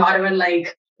basis, not even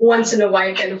like once in a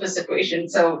while kind of a situation.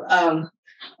 So,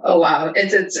 oh, wow.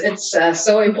 It's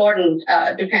so important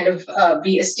to kind of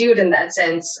be astute in that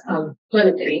sense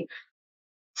clinically.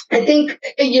 I think,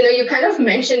 you kind of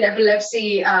mentioned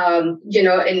epilepsy,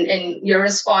 in your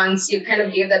response. You kind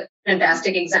of gave that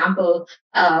fantastic example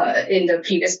in the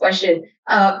previous question.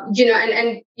 I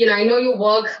know you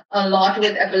work a lot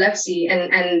with epilepsy,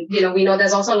 and we know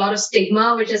there's also a lot of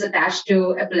stigma which is attached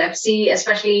to epilepsy,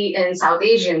 especially in South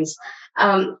Asians.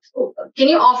 Can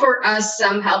you offer us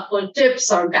some helpful tips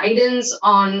or guidance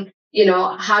on,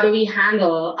 how do we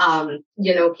handle,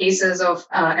 cases of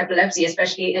epilepsy,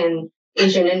 especially in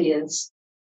Asian Indians?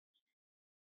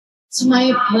 So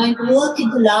my work in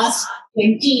the last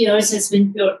 20 years has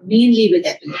been mainly with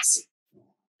epilepsy.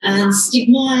 And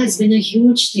stigma has been a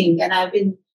huge thing. And I've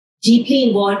been deeply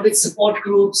involved with support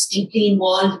groups, deeply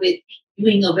involved with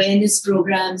doing awareness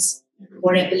programs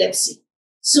for epilepsy.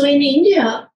 So in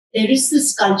India, there is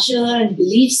this culture and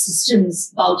belief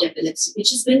systems about epilepsy, which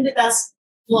has been with us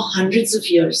for hundreds of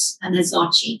years and has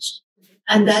not changed.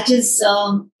 And that is,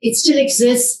 it still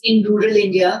exists in rural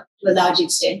India to a large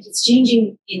extent. It's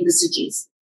changing in the cities.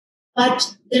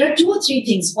 But there are 2 or 3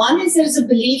 things. One is there's a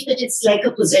belief that it's like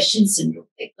a possession syndrome,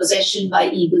 like possession by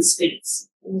evil spirits,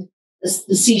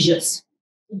 the seizures.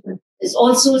 There's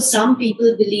also some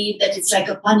people believe that it's like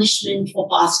a punishment for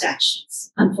past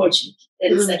actions. Unfortunately,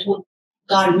 there is that whole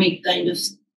karmic kind of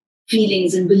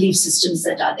feelings and belief systems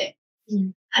that are there.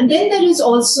 And then there is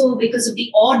also, because of the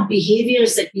odd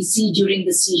behaviors that we see during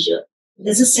the seizure,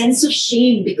 there's a sense of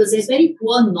shame because there's very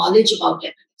poor knowledge about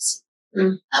epilepsy.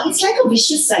 Now, it's like a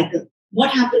vicious cycle.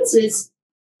 What happens is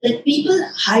that people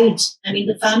hide. I mean,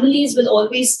 the families will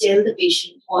always tell the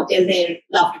patient or tell their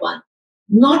loved one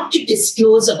not to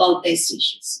disclose about their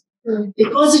seizures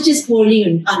because it is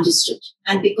poorly understood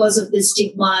and because of the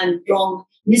stigma and wrong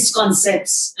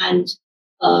misconceptions and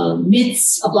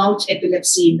myths about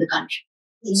epilepsy in the country.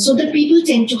 So that people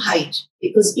tend to hide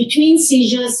because between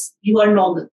seizures, you are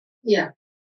normal. Yeah.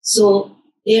 So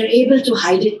they are able to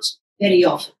hide it very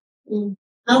often.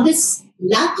 Now, this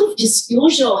lack of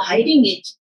disclosure or hiding it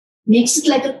makes it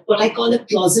like what I call a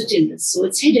closet illness. So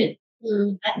it's hidden.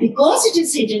 And because it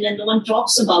is hidden and no one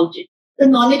talks about it, the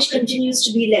knowledge continues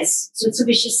to be less. So it's a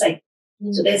vicious cycle.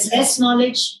 So there's less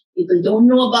knowledge. People don't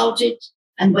know about it.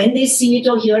 And when they see it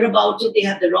or hear about it, they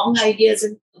have the wrong ideas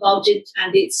about it.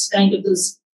 And it's kind of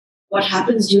what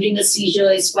happens during a seizure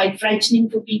is quite frightening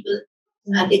for people.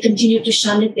 And they continue to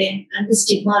shun it then. And the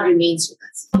stigma remains with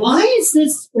us. Why is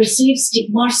this perceived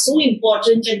stigma so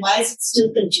important? And why is it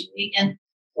still continuing? And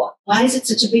why is it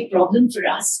such a big problem for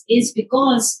us? Is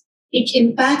because it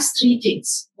impacts 3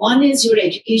 things. One is your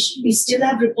education. We still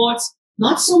have reports,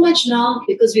 not so much now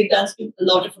because we've done a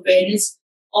lot of awareness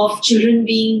of children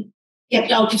being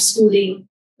kept out of schooling,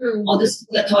 or the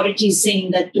school authorities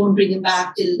saying that don't bring them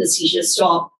back till the seizures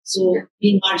stop. So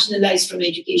being marginalized from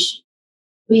education.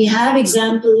 We have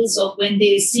examples of when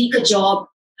they seek a job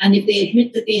and if they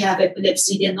admit that they have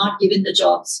epilepsy, they're not given the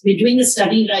jobs. We're doing a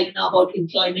study right now about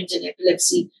employment and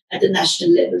epilepsy at the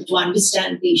national level to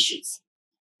understand the issues.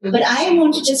 But I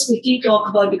want to just quickly talk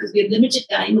about, because we have limited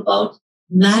time, about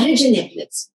marriage and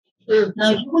epilepsy.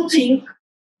 Now, you would think,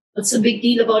 what's the big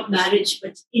deal about marriage?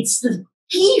 But it's the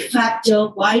key factor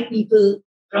why people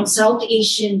from South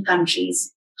Asian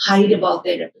countries hide about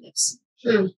their epilepsy.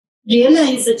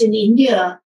 Realize that in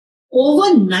India,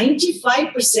 over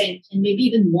 95%, and maybe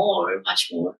even more, much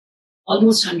more,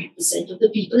 almost 100% of the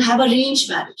people have arranged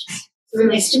marriages.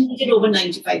 An estimated over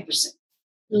 95%.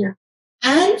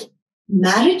 And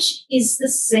marriage is the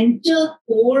center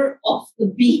core of the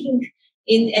being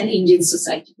in an Indian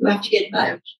society. You have to get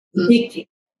married. The big thing.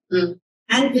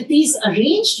 And with these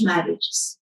arranged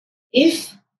marriages,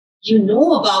 if you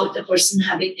know about the person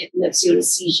having epilepsy or a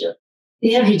seizure,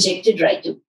 they are rejected right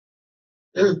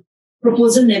away.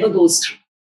 Proposal never goes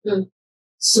through.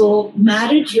 So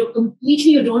marriage, you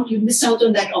miss out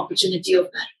on that opportunity of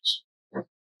marriage.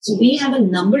 So we have a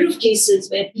number of cases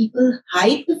where people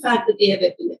hide the fact that they have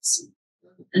epilepsy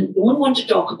and don't want to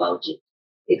talk about it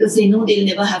because they know they'll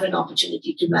never have an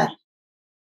opportunity to marry.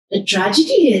 The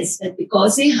tragedy is that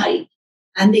because they hide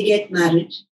and they get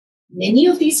married, many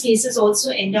of these cases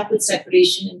also end up with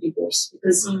separation and divorce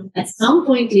because at some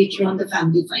point later on, the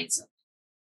family finds out.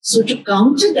 So to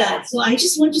counter that, so I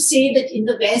just want to say that in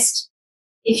the West,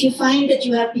 if you find that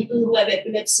you have people who have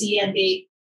epilepsy and they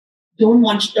don't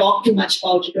want to talk too much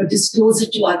about it or disclose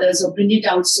it to others or bring it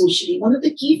out socially. One of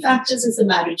the key factors is the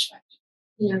marriage factor.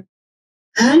 Yeah.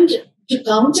 And to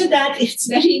counter that, it's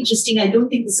very interesting. I don't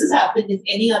think this has happened in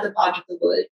any other part of the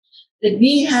world, that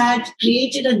we had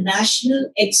created a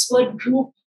national expert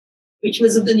group, which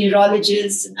was of the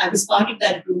neurologists. And I was part of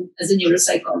that group as a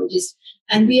neuropsychologist.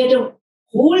 And we had a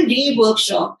whole day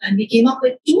workshop, and we came up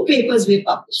with 2 papers we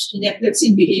published in Epilepsy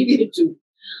and Behavior 2,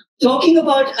 talking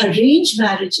about arranged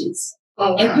marriages,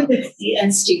 epilepsy,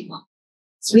 and stigma.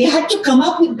 So we had to come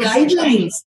up with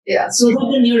guidelines so that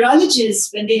the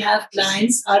neurologists, when they have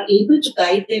clients, are able to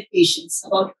guide their patients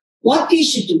about what they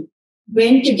should do,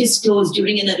 when to disclose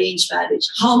during an arranged marriage,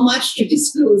 how much to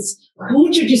disclose,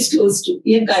 who to disclose to.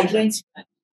 We have guidelines.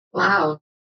 Wow.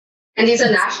 And these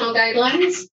are national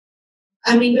guidelines?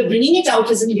 I mean, we're bringing it out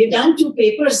we've done 2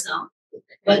 papers now,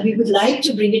 but we would like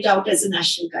to bring it out as a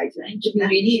national guideline to be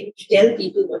really able to tell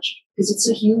people what to do, because it's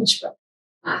a huge problem.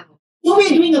 Wow. So we're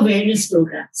doing awareness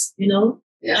programs,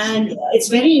 and it's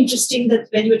very interesting that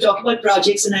when you were talking about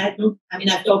projects, and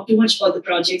I've talked too much about the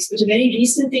projects, but a very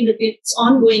recent thing that's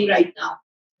ongoing right now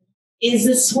is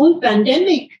this whole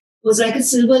pandemic was like a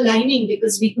silver lining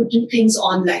because we could do things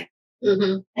online.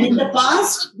 Mm-hmm. And in the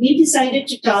past, we decided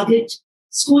to target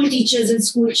school teachers and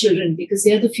school children because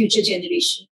they're the future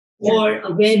generation for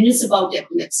awareness about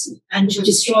epilepsy and to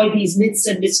destroy these myths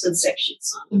and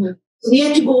misconceptions. Mm-hmm. So we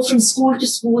had to go from school to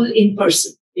school in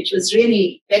person, which was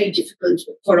really very difficult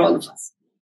for all of us.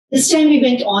 This time we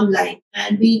went online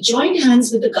and we joined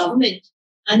hands with the government.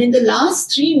 And in the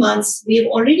last 3 months, we have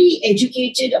already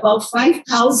educated about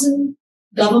 5,000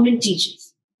 government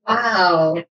teachers.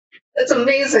 Wow. That's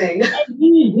amazing.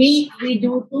 Every week, we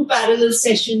do 2 parallel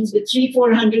sessions with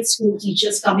 300-400 school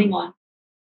teachers coming on.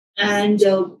 And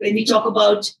when we talk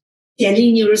about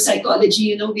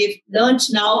tele-neuropsychology, we've learned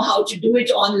now how to do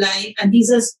it online. And these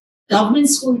are government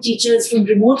school teachers from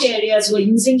remote areas who are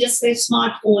using just their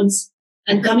smartphones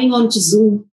and coming on to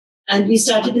Zoom. And we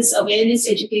started this awareness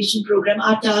education program.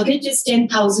 Our target is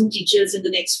 10,000 teachers in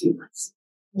the next few months.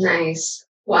 Nice.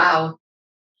 Wow.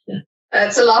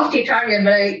 It's a lofty target,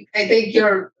 but I think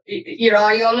you're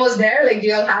almost there. Like, do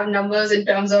you all have numbers in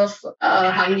terms of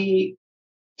how many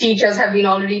teachers have been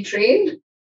already trained?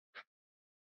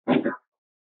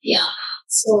 Yeah.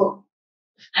 So,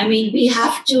 we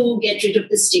have to get rid of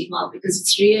the stigma because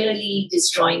it's really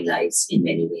destroying lives in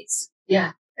many ways.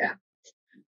 Yeah.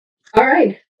 All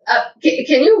right.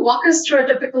 Can you walk us through a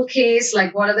typical case?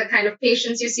 Like, what are the kind of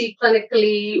patients you see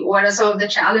clinically? What are some of the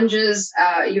challenges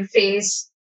you face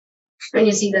when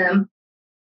you see them?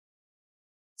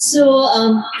 So,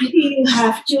 you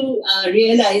have to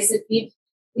realize that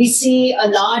we see a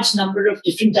large number of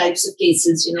different types of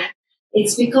cases.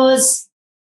 It's because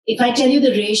if I tell you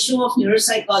the ratio of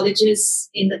neuropsychologists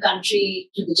in the country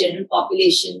to the general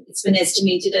population, it's been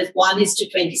estimated as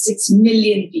 1:26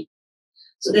 million people.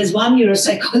 So there's 1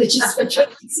 neuropsychologist for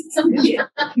 26 million.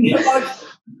 We're about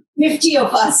 50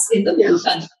 of us in the whole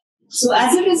country. So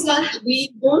as a result,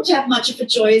 we don't have much of a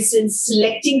choice in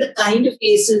selecting the kind of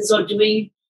cases or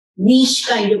doing niche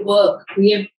kind of work.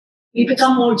 We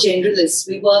become more generalists.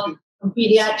 We work from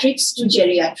pediatrics to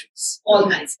geriatrics, all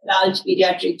kinds, adult,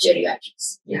 pediatric,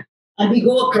 geriatrics. Yeah. And we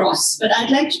go across. But I'd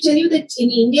like to tell you that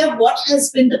in India, what has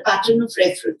been the pattern of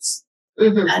reference?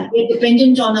 Mm-hmm. And we're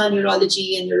dependent on our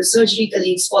neurology and neurosurgery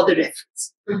colleagues for the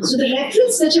reference. Mm-hmm. So the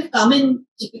reference that have come in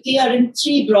typically are in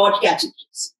 3 broad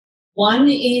categories. One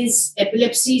is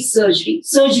epilepsy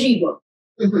surgery work.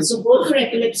 Mm-hmm. So both for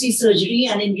epilepsy surgery,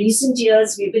 and in recent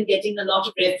years, we've been getting a lot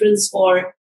of reference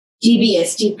for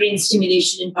TBS, deep brain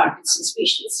stimulation in Parkinson's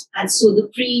patients. And so the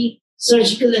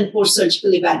pre-surgical and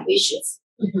post-surgical evaluations.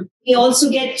 Mm-hmm. We also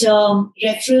get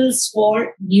referrals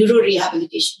for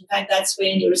neurorehabilitation. In fact, that's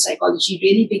where neuropsychology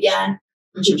really began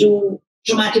to do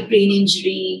traumatic brain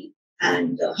injury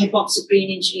and hypoxic brain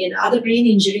injury and other brain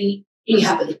injury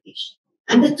rehabilitation.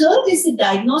 And the third is the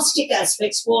diagnostic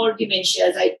aspects for dementia.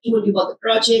 As I told you about the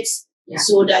projects,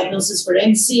 so diagnosis for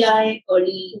MCI,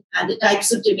 early, and the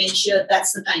types of dementia,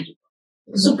 that's the kind of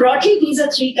work. So broadly, these are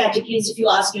 3 categories. If you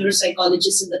ask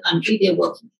neuropsychologists in the country, they're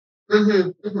working.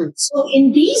 Mm-hmm. Mm-hmm. So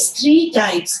in these 3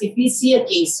 types, if we see a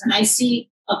case, and I see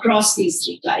across these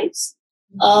 3 types,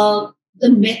 the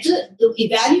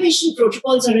evaluation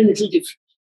protocols are a little different.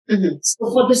 Mm-hmm.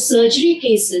 So for the surgery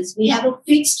cases, we have a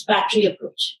fixed battery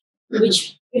approach,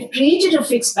 which we've created a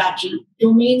fixed battery,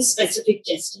 domain-specific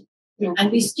testing. Yeah.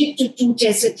 And we stick to 2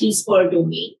 tests at least per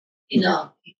domain in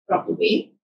a proper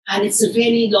way. And it's a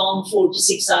very long 4 to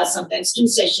 6 hours, sometimes 2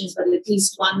 sessions, but at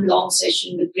least 1 long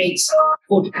session with breaks,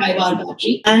 4 to 5 hour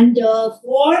battery. And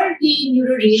for the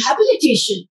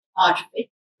neurorehabilitation part of it,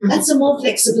 That's a more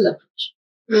flexible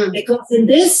approach. Because in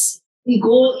this, we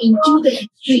go into the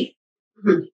history,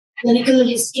 clinical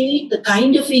history, the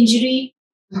kind of injury.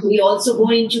 We also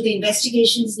go into the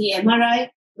investigations, the MRI.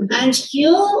 And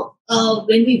here,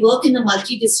 when we work in a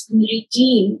multidisciplinary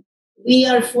team, we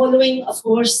are following, of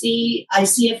course, the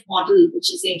ICF model,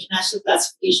 which is the International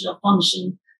Classification of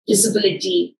Function,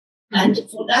 Disability. And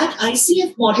for that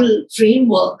ICF model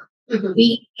framework,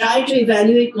 we try to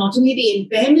evaluate not only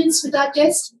the impairments with our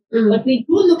test, but we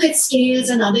do look at scales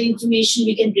and other information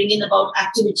we can bring in about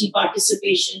activity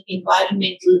participation,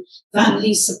 environmental,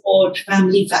 family support,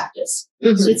 family factors.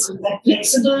 So it's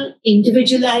flexible,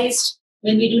 individualized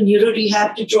when we do neuro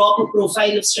rehab to draw up a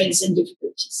profile of strengths and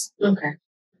difficulties.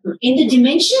 In the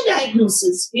dementia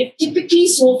diagnosis, we have typically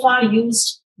so far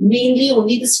used mainly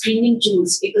only the screening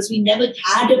tools because we never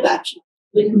had a battery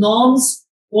with norms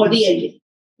for the elderly.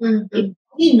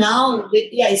 Only now, with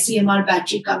the ICMR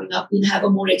battery coming up, we'll have a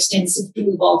more extensive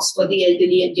toolbox for the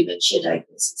elderly and dementia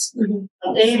diagnosis.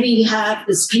 But there we have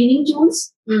the screening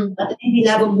tools, but then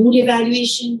we'll have a mood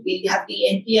evaluation, we'll have the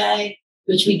NPI,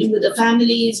 which we do with the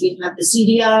families, we'll have the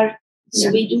CDR.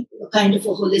 So we do a kind of a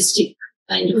holistic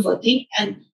kind of a thing.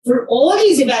 And for all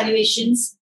these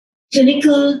evaluations,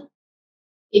 clinical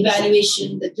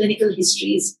evaluation, the clinical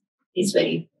histories is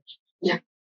very important.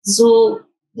 So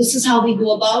this is how we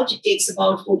go about. It takes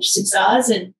about 4 to 6 hours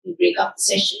and we break up the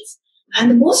sessions. And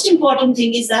the most important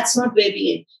thing is that's not where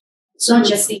we end. It's not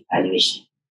just the evaluation.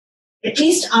 At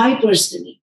least I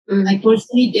personally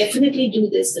definitely do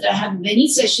this, that I have many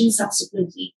sessions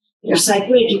subsequently for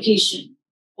psychoeducation,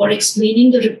 for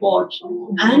explaining the report,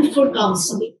 and for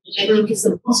counseling, which I think is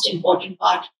the most important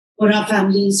part for our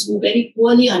families who very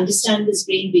poorly understand this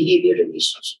brain-behavior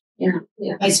relationship.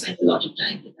 I spend a lot of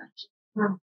time with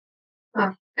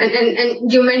that.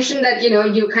 And you mentioned that,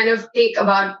 you kind of take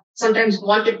about sometimes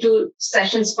 1 to 2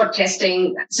 sessions for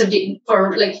testing. So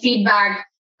for like feedback,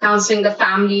 counseling the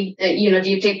family, do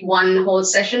you take one whole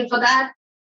session for that?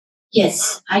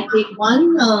 Yes, I take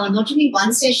not only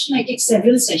one session, I take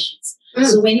several sessions.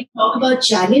 So when you talk about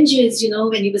challenges,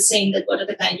 when you were saying that what are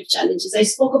the kind of challenges, I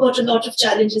spoke about a lot of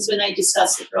challenges when I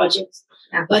discussed the projects.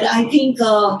 But I think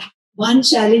one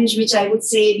challenge which I would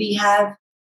say we have,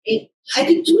 I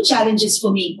think 2 challenges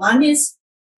for me. One is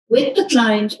with the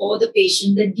client or the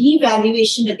patient, the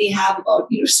de-evaluation that they have about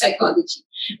neuropsychology.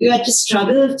 We have to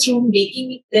struggle through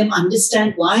making them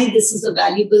understand why this is a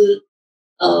valuable,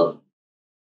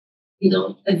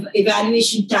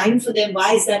 evaluation time for them.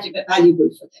 Why is that valuable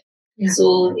for them?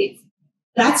 So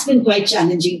that's been quite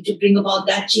challenging to bring about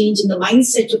that change in the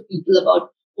mindset of people about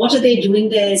what are they doing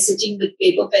there, sitting with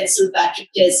paper, pencil, battery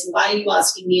tests. Why are you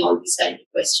asking me all these kind of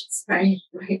questions? Right.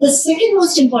 The second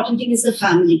most important thing is the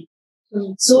family.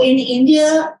 So in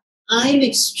India, I'm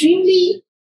extremely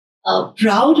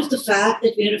proud of the fact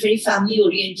that we're a very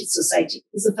family-oriented society,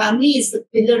 because the family is the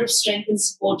pillar of strength and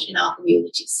support in our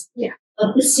communities.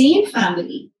 But the same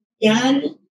family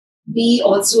can be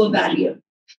also a barrier.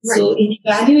 So in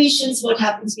evaluations, what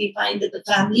happens, we find that the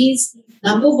families,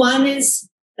 number one is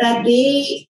that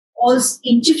they also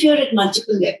interfere at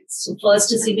multiple levels. So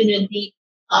first is even when we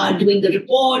are doing the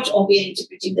report or we are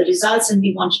interpreting the results and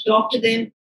we want to talk to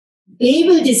them, they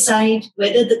will decide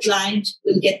whether the client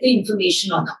will get the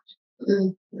information or not.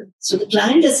 So the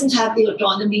client doesn't have the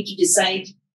autonomy to decide,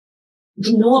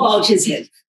 to know about his health.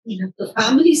 The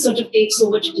family sort of takes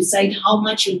over to decide how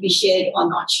much will be shared or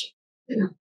not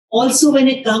shared. Also, when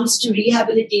it comes to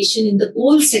rehabilitation in the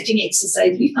goal-setting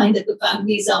exercise, we find that the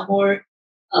families are more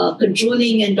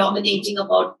controlling and dominating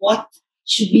about what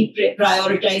should be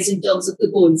prioritized in terms of the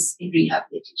goals in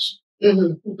rehabilitation.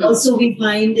 Also, we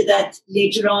find that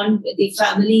later on, the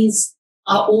families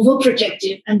are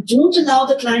overprotective and don't allow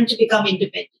the client to become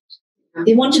independent.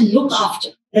 They want to look after.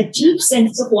 That deep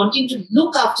sense of wanting to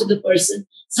look after the person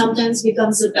sometimes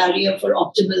becomes a barrier for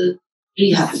optimal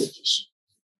rehabilitation.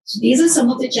 So these are some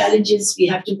of the challenges we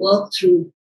have to work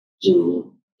through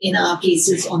in our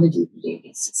cases on a day-to-day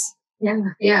basis.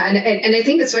 And I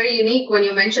think it's very unique when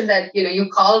you mentioned that, you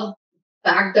call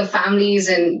back the families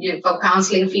and for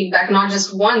counseling feedback, not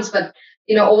just once, but,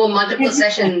 over multiple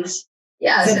sessions.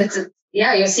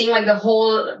 You're seeing like the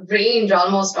whole range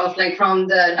almost of like from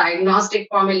the diagnostic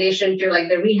formulation to like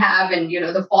the rehab and,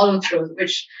 the follow through,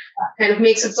 which kind of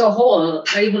makes it so whole,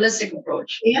 very holistic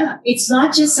approach. Yeah, it's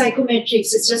not just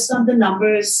psychometrics. It's just not the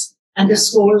numbers and the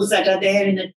scores that are there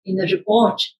in a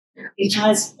report. It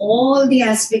has all the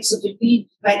aspects of it.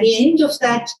 By the end of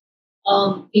that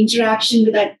interaction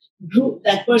with that group,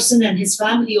 that person and his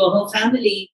family or her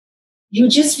family, you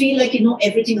just feel like you know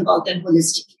everything about them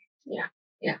holistically.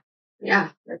 Yeah,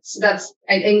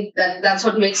 I think that's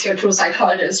what makes you a true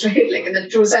psychologist, right? Like in the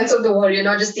true sense of the word, you're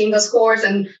not just seeing the scores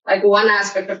and like one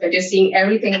aspect of it, you're seeing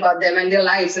everything about them and their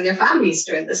lives and their families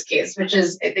too in this case, which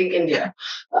is, I think, India.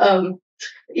 I'm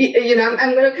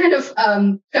going to kind of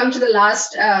come to the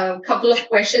last couple of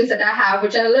questions that I have,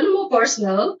 which are a little more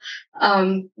personal.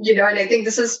 And I think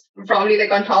this is probably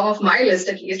like on top of my list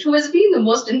at least. Who has been the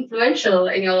most influential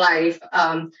in your life?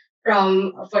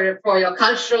 For your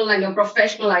cultural and your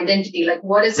professional identity? Like,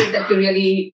 what is it that you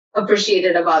really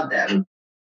appreciated about them?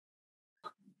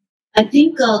 I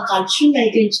think cultural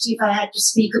identity, if I had to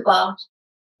speak about,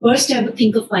 first I would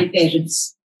think of my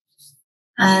parents.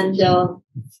 And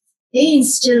they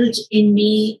instilled in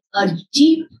me a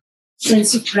deep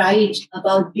sense of pride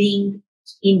about being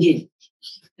Indian.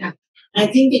 Yeah. I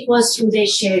think it was through their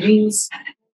sharings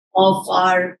of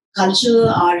our culture,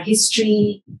 our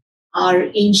history, our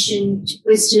ancient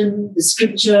wisdom, the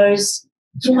scriptures,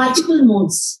 through multiple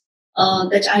modes,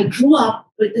 that I grew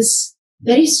up with this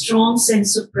very strong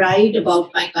sense of pride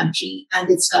about my country and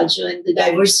its culture and the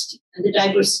diversity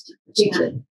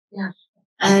particularly. Yeah.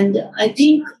 And I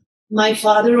think my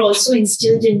father also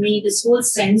instilled in me this whole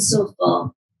sense of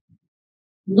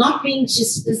not being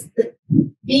just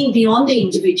being beyond the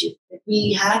individual. That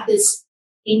we have this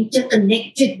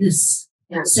interconnectedness.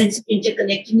 Yeah. Sense of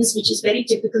interconnectedness, which is very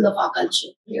typical of our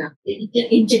culture. Yeah. The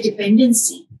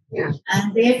interdependency. Yeah.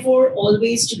 And therefore,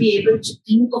 always to be able to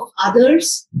think of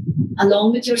others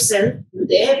along with yourself. You're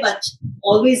there, but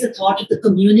always the thought of the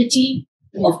community,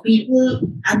 of people,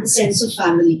 and the sense of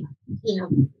family. Yeah.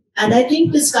 And I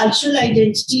think this cultural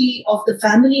identity of the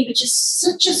family, which is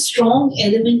such a strong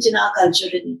element in our culture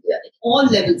in India, at all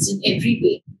levels, in every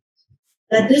way,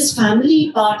 that this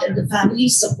family part and the family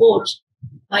support,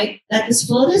 that was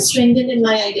further strengthened in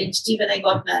my identity when I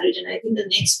got married. And I think the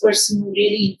next person who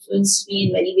really influenced me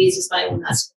in many ways is my own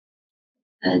husband.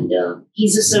 And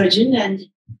he's a surgeon. And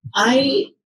I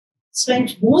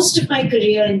spent most of my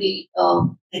career in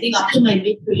I think up to my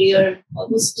mid-career,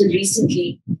 almost till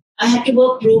recently, I had to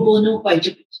work pro bono quite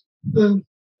a bit.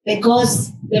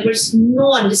 Because there was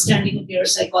no understanding of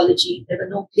neuropsychology. There were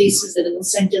no places, there were no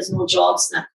centers, no jobs,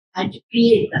 nothing. I had to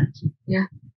create that. Yeah.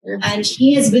 Yeah. And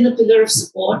he has been a pillar of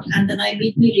support. And then I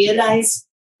made me realize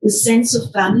the sense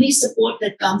of family support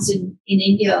that comes in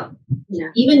India. Yeah.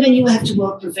 Even when you have to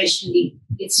work professionally,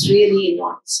 it's really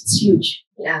enormous. It's huge.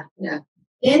 Yeah. Yeah.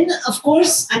 Then, of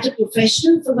course,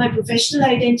 for my professional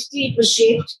identity, it was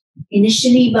shaped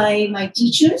initially by my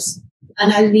teachers.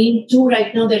 And I'll name two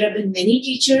right now. There have been many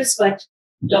teachers, but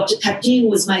Dr. Thatti, who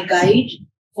was my guide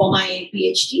for my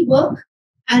Ph.D. work,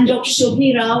 and Dr.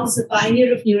 Shobhini Rao is the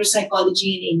pioneer of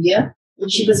neuropsychology in India.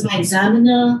 She was my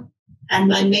examiner and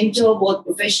my mentor, both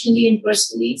professionally and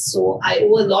personally. So I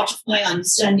owe a lot of my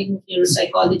understanding of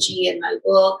neuropsychology and my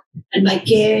work and my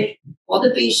care for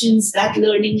the patients. That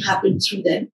learning happened through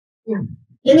them. Yeah.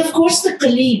 Then, of course, the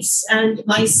colleagues and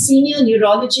my senior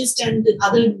neurologist and the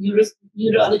other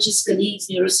neurologist colleagues,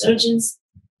 neurosurgeons,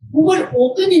 who were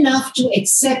open enough to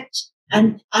accept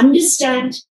and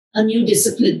understand a new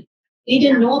discipline. They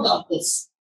didn't know about this.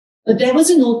 But there was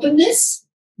an openness,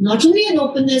 not only an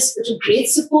openness, but a great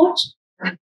support.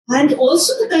 And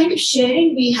also the kind of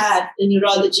sharing we had, the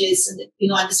neurologists and,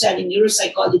 understanding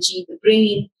neuropsychology, the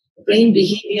brain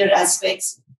behavior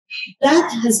aspects.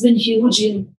 That has been huge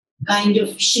in kind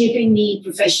of shaping me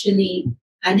professionally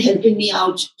and helping me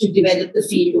out to develop the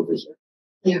field over here.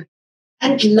 Yeah.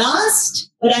 And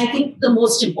last, but I think the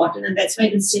most important, and that's why I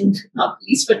didn't not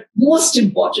least, but most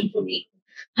important for me,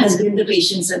 has been the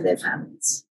patients and their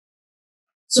families.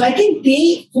 So I think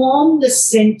they form the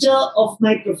center of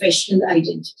my professional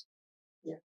identity.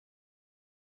 Yeah.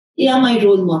 They are my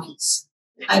role models.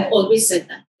 I've always said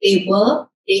that. They were,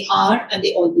 they are, and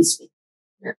they always will.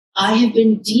 Yeah. I have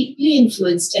been deeply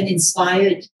influenced and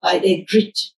inspired by their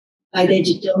grit, by their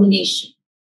determination,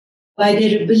 by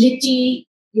their ability.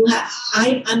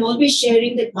 I'm always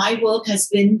sharing that my work has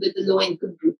been with the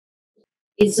low-income group.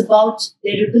 It's about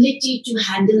their ability to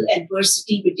handle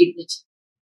adversity with dignity.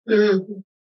 Mm-hmm.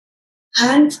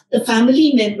 And the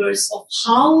family members of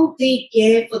how they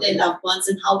care for their loved ones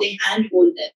and how they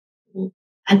handhold them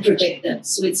and protect them.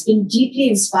 So it's been deeply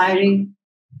inspiring.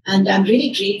 And I'm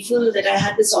really grateful that I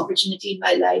had this opportunity in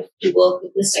my life to work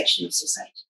with this section of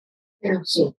society. Yeah.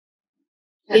 So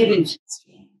they've influenced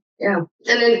me. Yeah.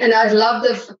 And I love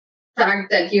the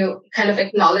fact that you kind of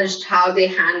acknowledged how they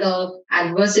handle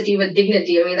adversity with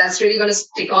dignity. I mean, that's really going to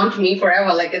stick on to me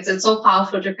forever. Like it's so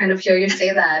powerful to kind of hear you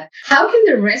say that. How can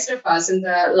the rest of us in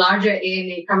the larger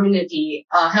ANA community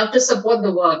help to support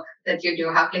the work that you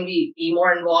do? How can we be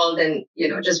more involved and,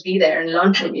 just be there and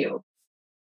learn from you?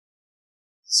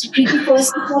 So, Preeti,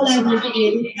 first of all, I want to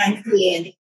really thank the ANA.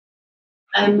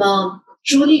 I'm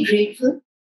truly grateful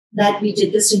that we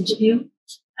did this interview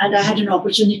and I had an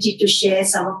opportunity to share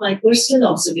some of my personal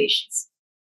observations.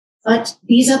 But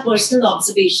these are personal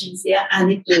observations, they are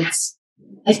anecdotes.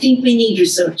 I think we need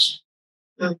research.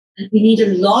 And we need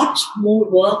a lot more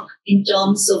work in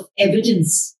terms of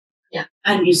evidence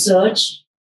and research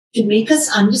to make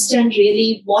us understand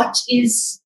really what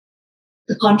is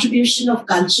the contribution of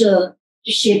culture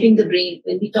to shaping the brain.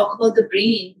 When we talk about the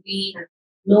brain, we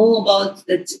know about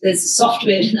that there's a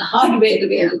software and a hardware, the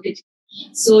way I look at it.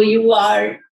 So you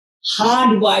are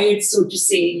hardwired, so to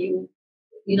say.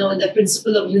 You know, the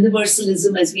principle of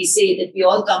universalism, as we say, that we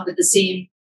all come with the same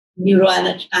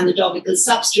neuroanatomical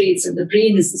substrates and the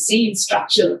brain is the same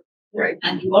structure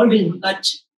and the organ. But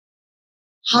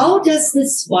how does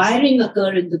this wiring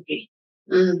occur in the brain?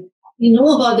 We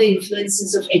know about the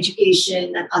influences of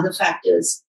education and other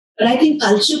factors, but I think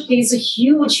culture plays a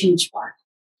huge, huge part.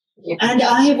 And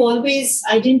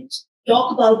I didn't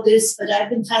talk about this, but I've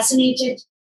been fascinated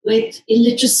with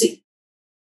illiteracy.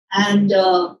 And,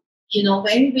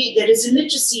 when there is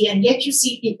illiteracy and yet you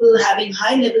see people having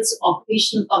high levels of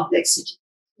occupational complexity.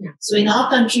 So in our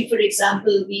country, for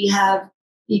example, we have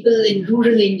people in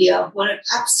rural India who are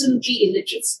absolutely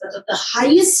illiterate, but of the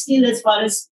highest skill as far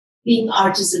as being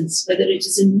artisans, whether it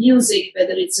is in music,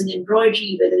 whether it's in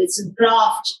embroidery, whether it's in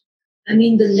craft. I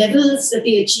mean, the levels that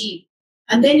they achieve.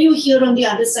 And then you hear on the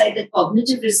other side that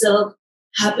cognitive reserve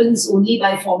happens only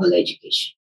by formal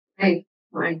education. Right.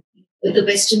 That the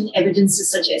Western evidence is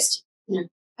suggesting.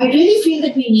 I really feel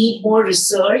that we need more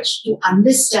research to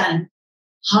understand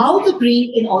how the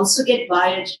brain can also get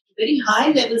wired to very high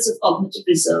levels of cognitive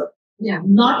reserve,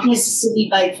 not necessarily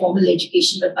by formal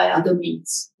education, but by other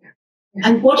means.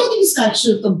 And what are these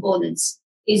cultural components?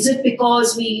 Is it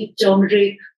because we eat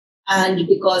turmeric and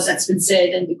because that's been said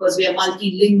and because we are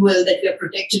multilingual that we are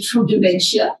protected from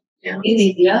dementia in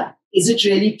India? Is it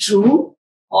really true?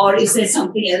 Or is there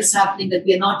something else happening that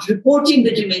we are not reporting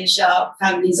the dementia?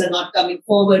 Families are not coming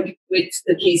forward with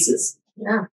the cases.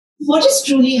 What is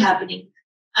truly happening?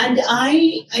 And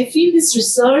I feel this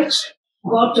research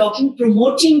about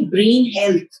promoting brain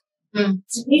health.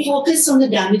 So we focus on the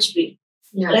damaged brain.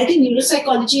 But I think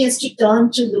neuropsychology has to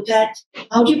turn to look at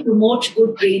how do you promote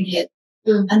good brain health.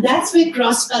 And that's where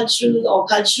cross-cultural or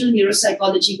cultural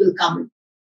neuropsychology will come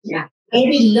in. Where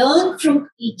we learn from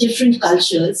different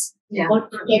cultures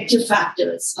about protective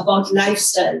factors, about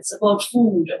lifestyles, about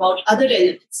food, about other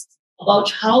elements, about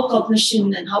how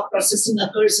cognition and how processing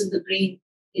occurs in the brain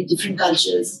in different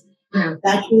cultures.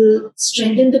 That will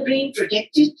strengthen the brain,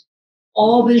 protect it,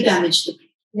 or will damage the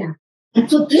brain. And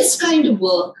for this kind of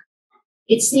work,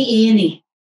 it's the ANA.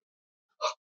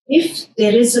 If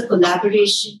there is a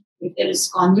collaboration, if there is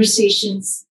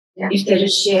conversations, if there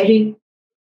is sharing,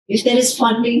 if there is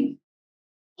funding,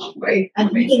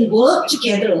 and we can work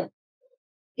together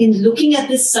in looking at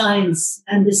this science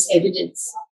and this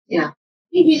evidence, I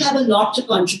think we have a lot to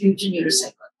contribute to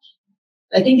neuropsychology.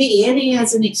 I think the ANA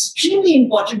has an extremely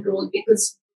important role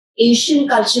because Asian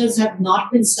cultures have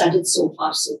not been studied so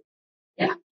far.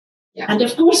 And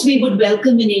of course, we would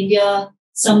welcome in India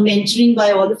some mentoring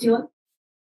by all of you.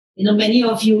 Many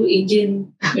of you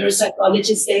Indian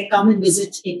neuropsychologists, they come and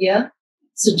visit India.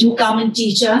 So do come and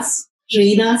teach us,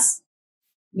 train us,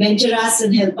 mentor us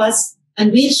and help us.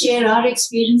 And we'll share our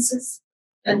experiences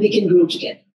and we can grow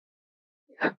together.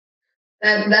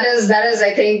 That is,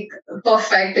 I think,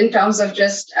 perfect in terms of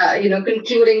just,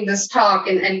 concluding this talk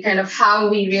and kind of how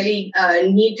we really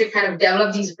need to kind of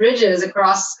develop these bridges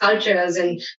across cultures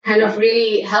and kind of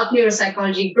really help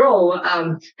neuropsychology grow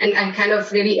and kind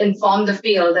of really inform the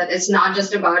field that it's not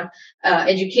just about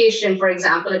education, for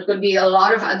example. It could be a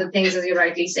lot of other things, as you're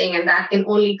rightly saying, and that can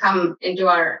only come into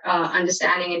our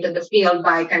understanding into the field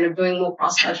by kind of doing more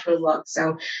cross-cultural work.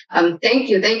 So thank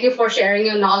you. Thank you for sharing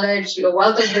your knowledge, your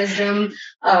wealth of wisdom.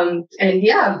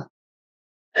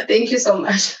 Thank you so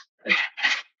much.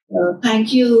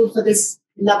 Thank you for this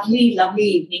lovely, lovely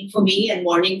evening for me and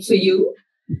morning for you.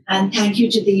 And thank you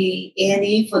to the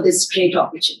ANA for this great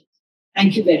opportunity.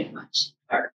 Thank you very much.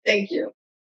 All right. Thank you.